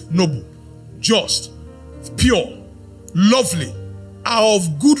 What things noble, just, pure, lovely, are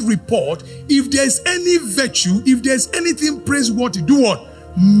of good report. If there's any virtue, if there's anything praiseworthy, do what?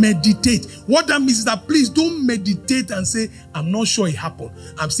 Meditate. What that means is that please don't meditate and say, I'm not sure it happened.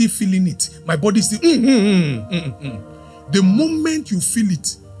 I'm still feeling it. My body's still. The moment you feel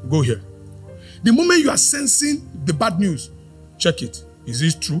it, go here. The moment you are sensing the bad news, check it. Is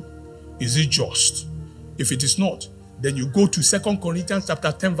it true? Is it just? If it is not, then you go to 2 Corinthians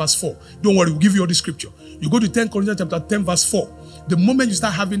chapter 10 verse 4. Don't worry, we'll give you all the scripture. You go to 10 Corinthians chapter 10 verse 4. The moment you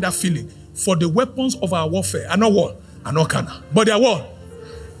start having that feeling, for the weapons of our warfare are not what? Are not carnal. But they are what?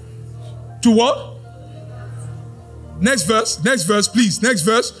 To what? Next verse, please. Next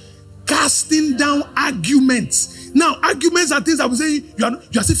verse. Casting down arguments. Now, arguments are things I was saying, you are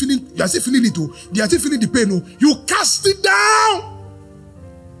still feeling it. You are still feeling the pain. You cast it down.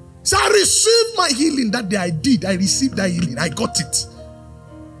 So I received my healing that day. I received that healing. I got it.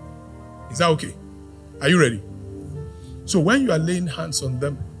 Is that okay? Are you ready? So when you are laying hands on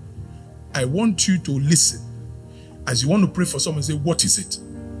them, I want you to listen. As you want to pray for someone, say, what is it?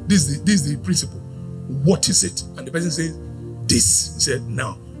 This is the principle. What is it? And the person says, this. He said,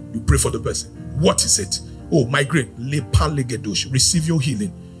 now you pray for the person. What is it? Oh, migraine. Receive your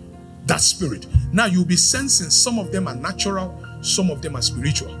healing. That spirit. Now you'll be sensing some of them are natural, some of them are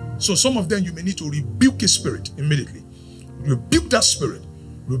spiritual. So some of them you may need to rebuke a spirit immediately. Rebuke that spirit.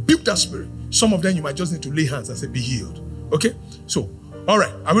 Rebuke that spirit. Some of them you might just need to lay hands and say, be healed. Okay? So, all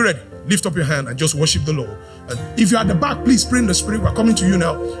right. Are we ready? Lift up your hand and just worship the Lord. And if you're at the back, please pray in the spirit. We're coming to you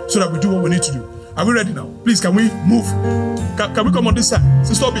now so that we do what we need to do. Are we ready now? Please, can we move? Can we come on this side?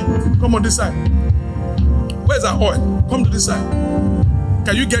 So stop it. Come on this side. Where's our oil? Come to this side.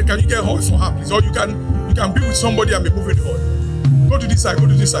 Can you get oil for her, please? Or you can be with somebody and be moving the oil. Go to this side. Go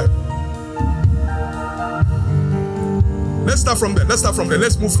to this side. Let's start from there. Let's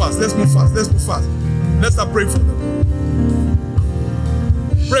move fast. Let's start praying for them.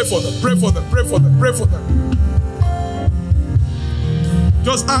 Pray for them.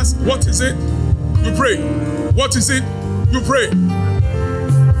 Just ask, what is it? You pray. What is it? You pray.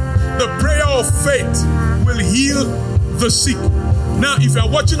 The prayer of faith will heal the sick. Now, if you are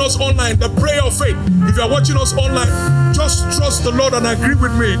watching us online, the prayer of faith, if you are watching us online, just trust the Lord and agree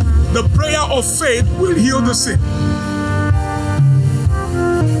with me. The prayer of faith will heal the sick.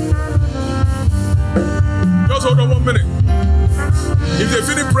 Just hold on 1 minute. If they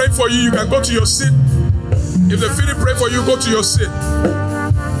finish praying for you, you can go to your seat. If they finish praying for you, go to your seat.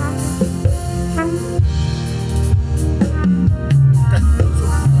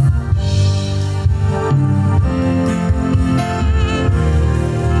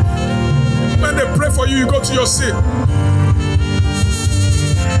 you go to your seat.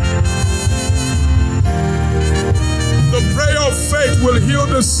 The prayer of faith will heal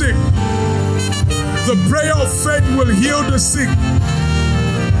the sick. The prayer of faith will heal the sick.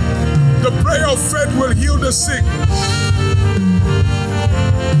 The prayer of faith will heal the sick.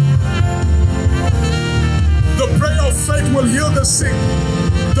 The prayer of faith will heal the sick.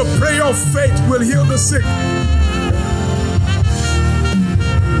 The prayer of faith will heal the sick.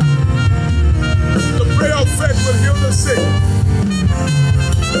 The prayer of faith will heal the sick.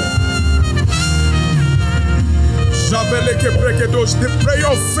 The prayer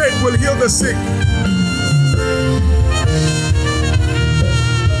of faith will heal the sick.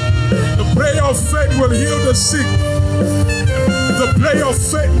 The prayer of faith will heal the sick. The prayer of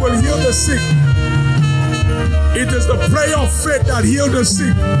faith will heal the sick. It is the prayer of faith that heals the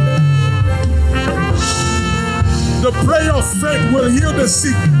sick. The prayer of faith will heal the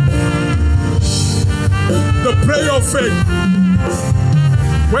sick. The prayer of faith.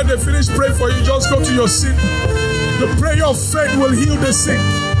 When they finish praying for you, just go to your seat. The prayer of faith will heal the sick.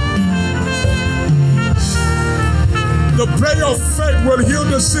 The prayer of faith will heal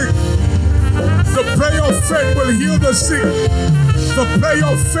the sick. The prayer of faith will heal the sick. The prayer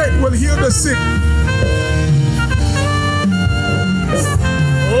of faith will heal the sick.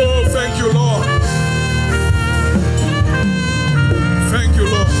 Oh, thank you, Lord. Thank you,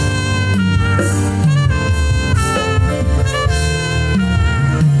 Lord.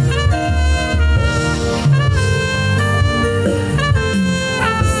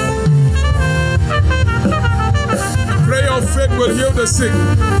 The prayer of faith will heal the sick.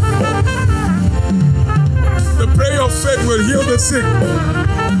 The prayer of faith will heal the sick.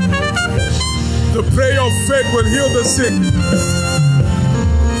 The prayer of faith will heal the sick.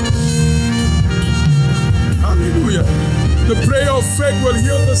 Hallelujah. The prayer of faith will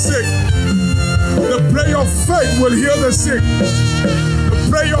heal the sick. The prayer of faith will heal the sick. The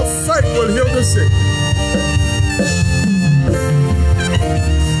prayer of faith will heal the sick.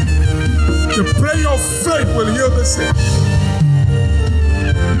 The prayer of faith will heal the sick.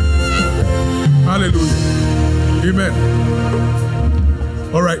 Hallelujah. Amen.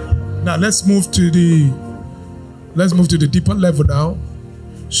 All right. Now let's move to the deeper level now.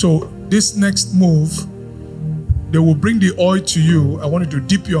 So this next move, they will bring the oil to you. I want you to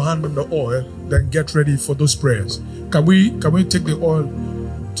dip your hand in the oil, then get ready for those prayers. Can we take the oil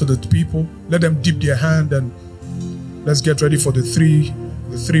to the people? Let them dip their hand and let's get ready for the three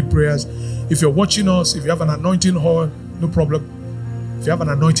prayers. If you're watching us, if you have an anointing oil, no problem. If you have an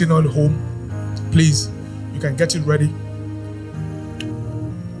anointing oil home, please, you can get it ready.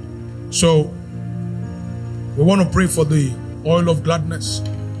 So we want to pray for the oil of gladness.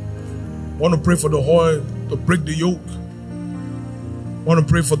 We want to pray for the oil to break the yoke. We want to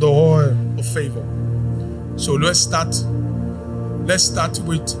pray for the oil of favor. So let's start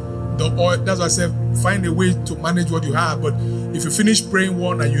with the oil. That's why I said find a way to manage what you have. But if you finish praying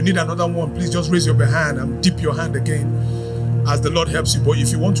one and you need another one, please just raise your hand and dip your hand again as the Lord helps you. But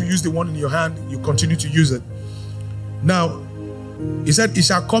if you want to use the one in your hand, you continue to use it. Now, he said, it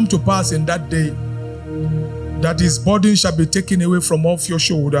shall come to pass in that day that his burden shall be taken away from off your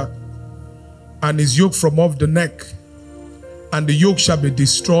shoulder, and his yoke from off the neck, and the yoke shall be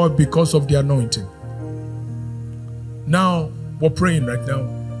destroyed because of the anointing. Now, we're praying right now.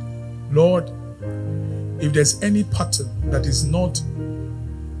 Lord, if there's any pattern that is not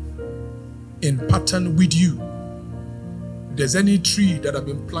in pattern with you, if there's any tree that have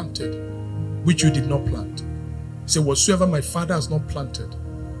been planted which you did not plant, say, whatsoever my Father has not planted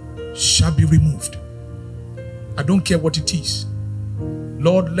shall be removed. I don't care what it is.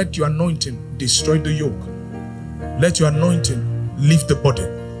 Lord, let your anointing destroy the yoke. Let your anointing lift the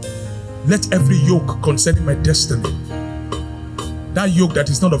burden. Let every yoke concerning my destiny, that yoke that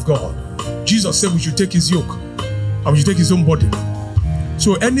is not of God, Jesus said we should take his yoke and we should take his own body.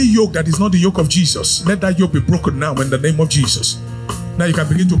 So any yoke that is not the yoke of Jesus, let that yoke be broken now in the name of Jesus. Now you can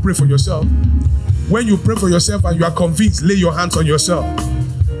begin to pray for yourself. When you pray for yourself and you are convinced, lay your hands on yourself.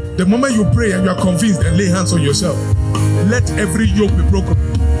 The moment you pray and you are convinced, and lay hands on yourself. Let every yoke be broken.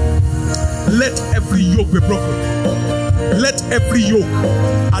 Let every yoke be broken. Let every yoke.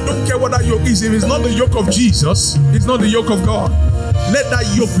 I don't care what that yoke is. If it's not the yoke of Jesus, it's not the yoke of God. Let that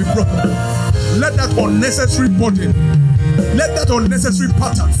yoke be broken. Let that unnecessary burden, let that unnecessary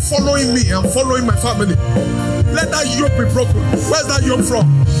pattern following me and following my family, let that yoke be broken. Where's that yoke from?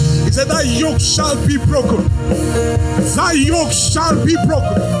 He said that yoke shall be broken. That yoke shall be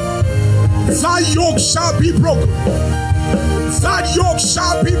broken. That yoke shall be broken. That yoke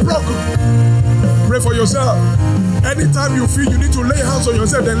shall be broken. Pray for yourself. Anytime you feel you need to lay hands on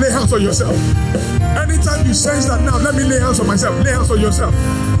yourself, then lay hands on yourself. Anytime you sense that now, let me lay hands on myself, lay hands on yourself.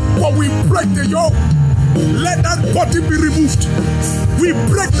 But we break the yoke. Let that body be removed. We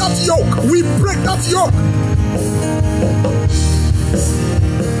break that yoke. We break that yoke.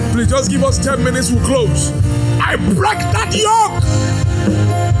 Please just give us 10 minutes, we'll close. I break that yoke.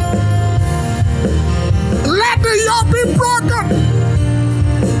 Let the yoke be broken.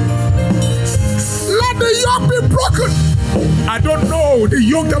 Let the yoke be broken. I don't know the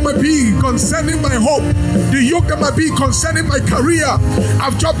yoke that might be concerning my hope, the yoke that might be concerning my career.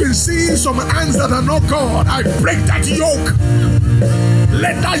 I've just been seeing some hands that are not God. I break that yoke.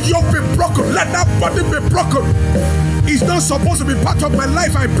 Let that yoke be broken. Let that body be broken. It's not supposed to be part of my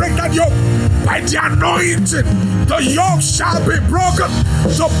life. I break that yoke by the anointing. The yoke shall be broken.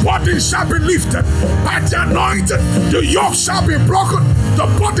 The body shall be lifted by the anointing. The yoke shall be broken. The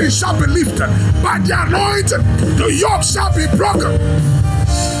body shall be lifted by the anointing. The yoke shall be broken.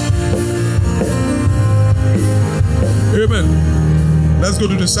 Amen. Let's go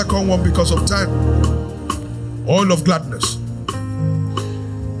to the second one because of time. Oil of gladness.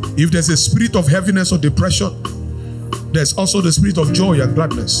 If there's a spirit of heaviness or depression, there's also the spirit of joy and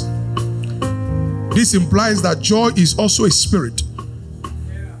gladness. This implies that joy is also a spirit.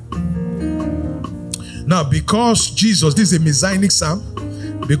 Now, because Jesus, this is a messianic psalm,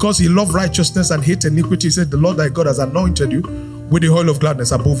 because he loved righteousness and hate iniquity, he said, the Lord thy God has anointed you with the oil of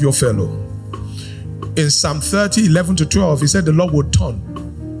gladness above your fellow. In Psalm 30, 11 to 12, he said, the Lord will turn.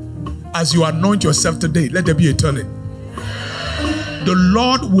 As you anoint yourself today, let there be a turning. The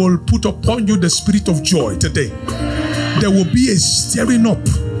Lord will put upon you the spirit of joy today. There will be a stirring up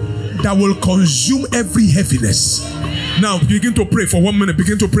that will consume every heaviness. Now begin to pray for 1 minute.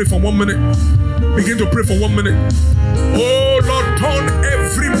 Begin to pray for 1 minute. Begin to pray for 1 minute. Oh Lord, turn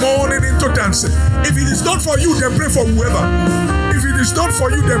every morning into dancing. If it is not for you, then pray for whoever. If it is not for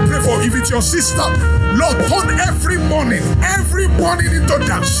you, then pray for, if it's your sister, Lord, turn every morning into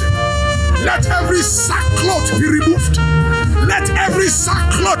dancing. Let every sackcloth be removed. Let every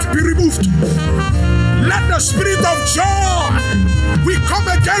sackcloth be removed. Let the spirit of joy. We come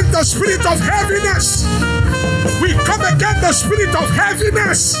against the spirit of heaviness. We come against the spirit of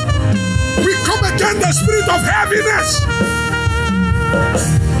heaviness. We come against the spirit of heaviness.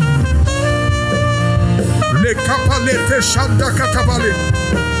 Le kapalete shanda katabale.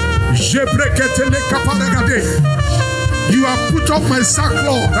 Jebrekete le kapanagade. You have put up my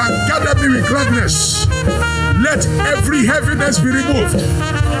sackcloth and gathered me with gladness. Let every heaviness be removed.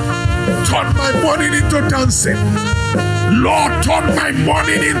 Turn my morning into dancing. Lord, turn my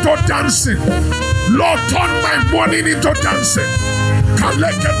morning into dancing. Lord, turn my morning into dancing.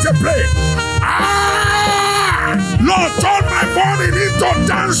 Pray. Lord, turn my morning into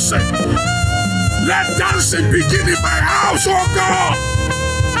dancing. Let dancing begin in my house, oh God.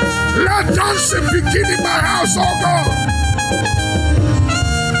 Let dancing begin in my house, oh God.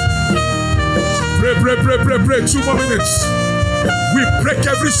 Pray. 2 more minutes. We break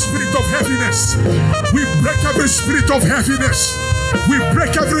every spirit of heaviness. We break every spirit of heaviness. We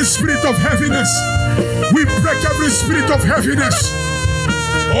break every spirit of heaviness. We break every spirit of heaviness.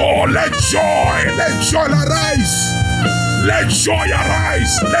 Oh, let joy arise. Let joy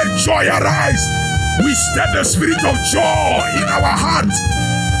arise. Let joy arise. We stir the spirit of joy in our heart.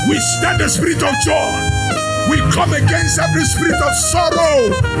 We stir the spirit of joy. We come against every spirit of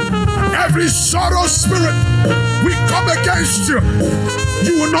sorrow. Every sorrow spirit. We come against you.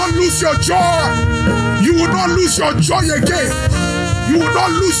 You will not lose your joy. You will not lose your joy again. You will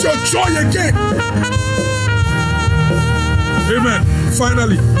not lose your joy again. Amen.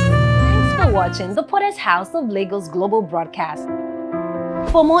 Finally. Thanks for watching the Potter's House of Lagos Global Broadcast.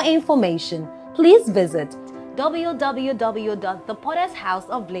 For more information, please visit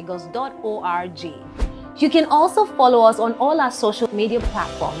www.thepottershouseoflagos.org. You can also follow us on all our social media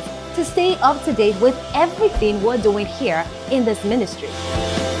platforms to stay up to date with everything we're doing here in this ministry.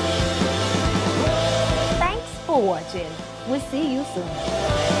 Thanks for watching. We'll see you soon.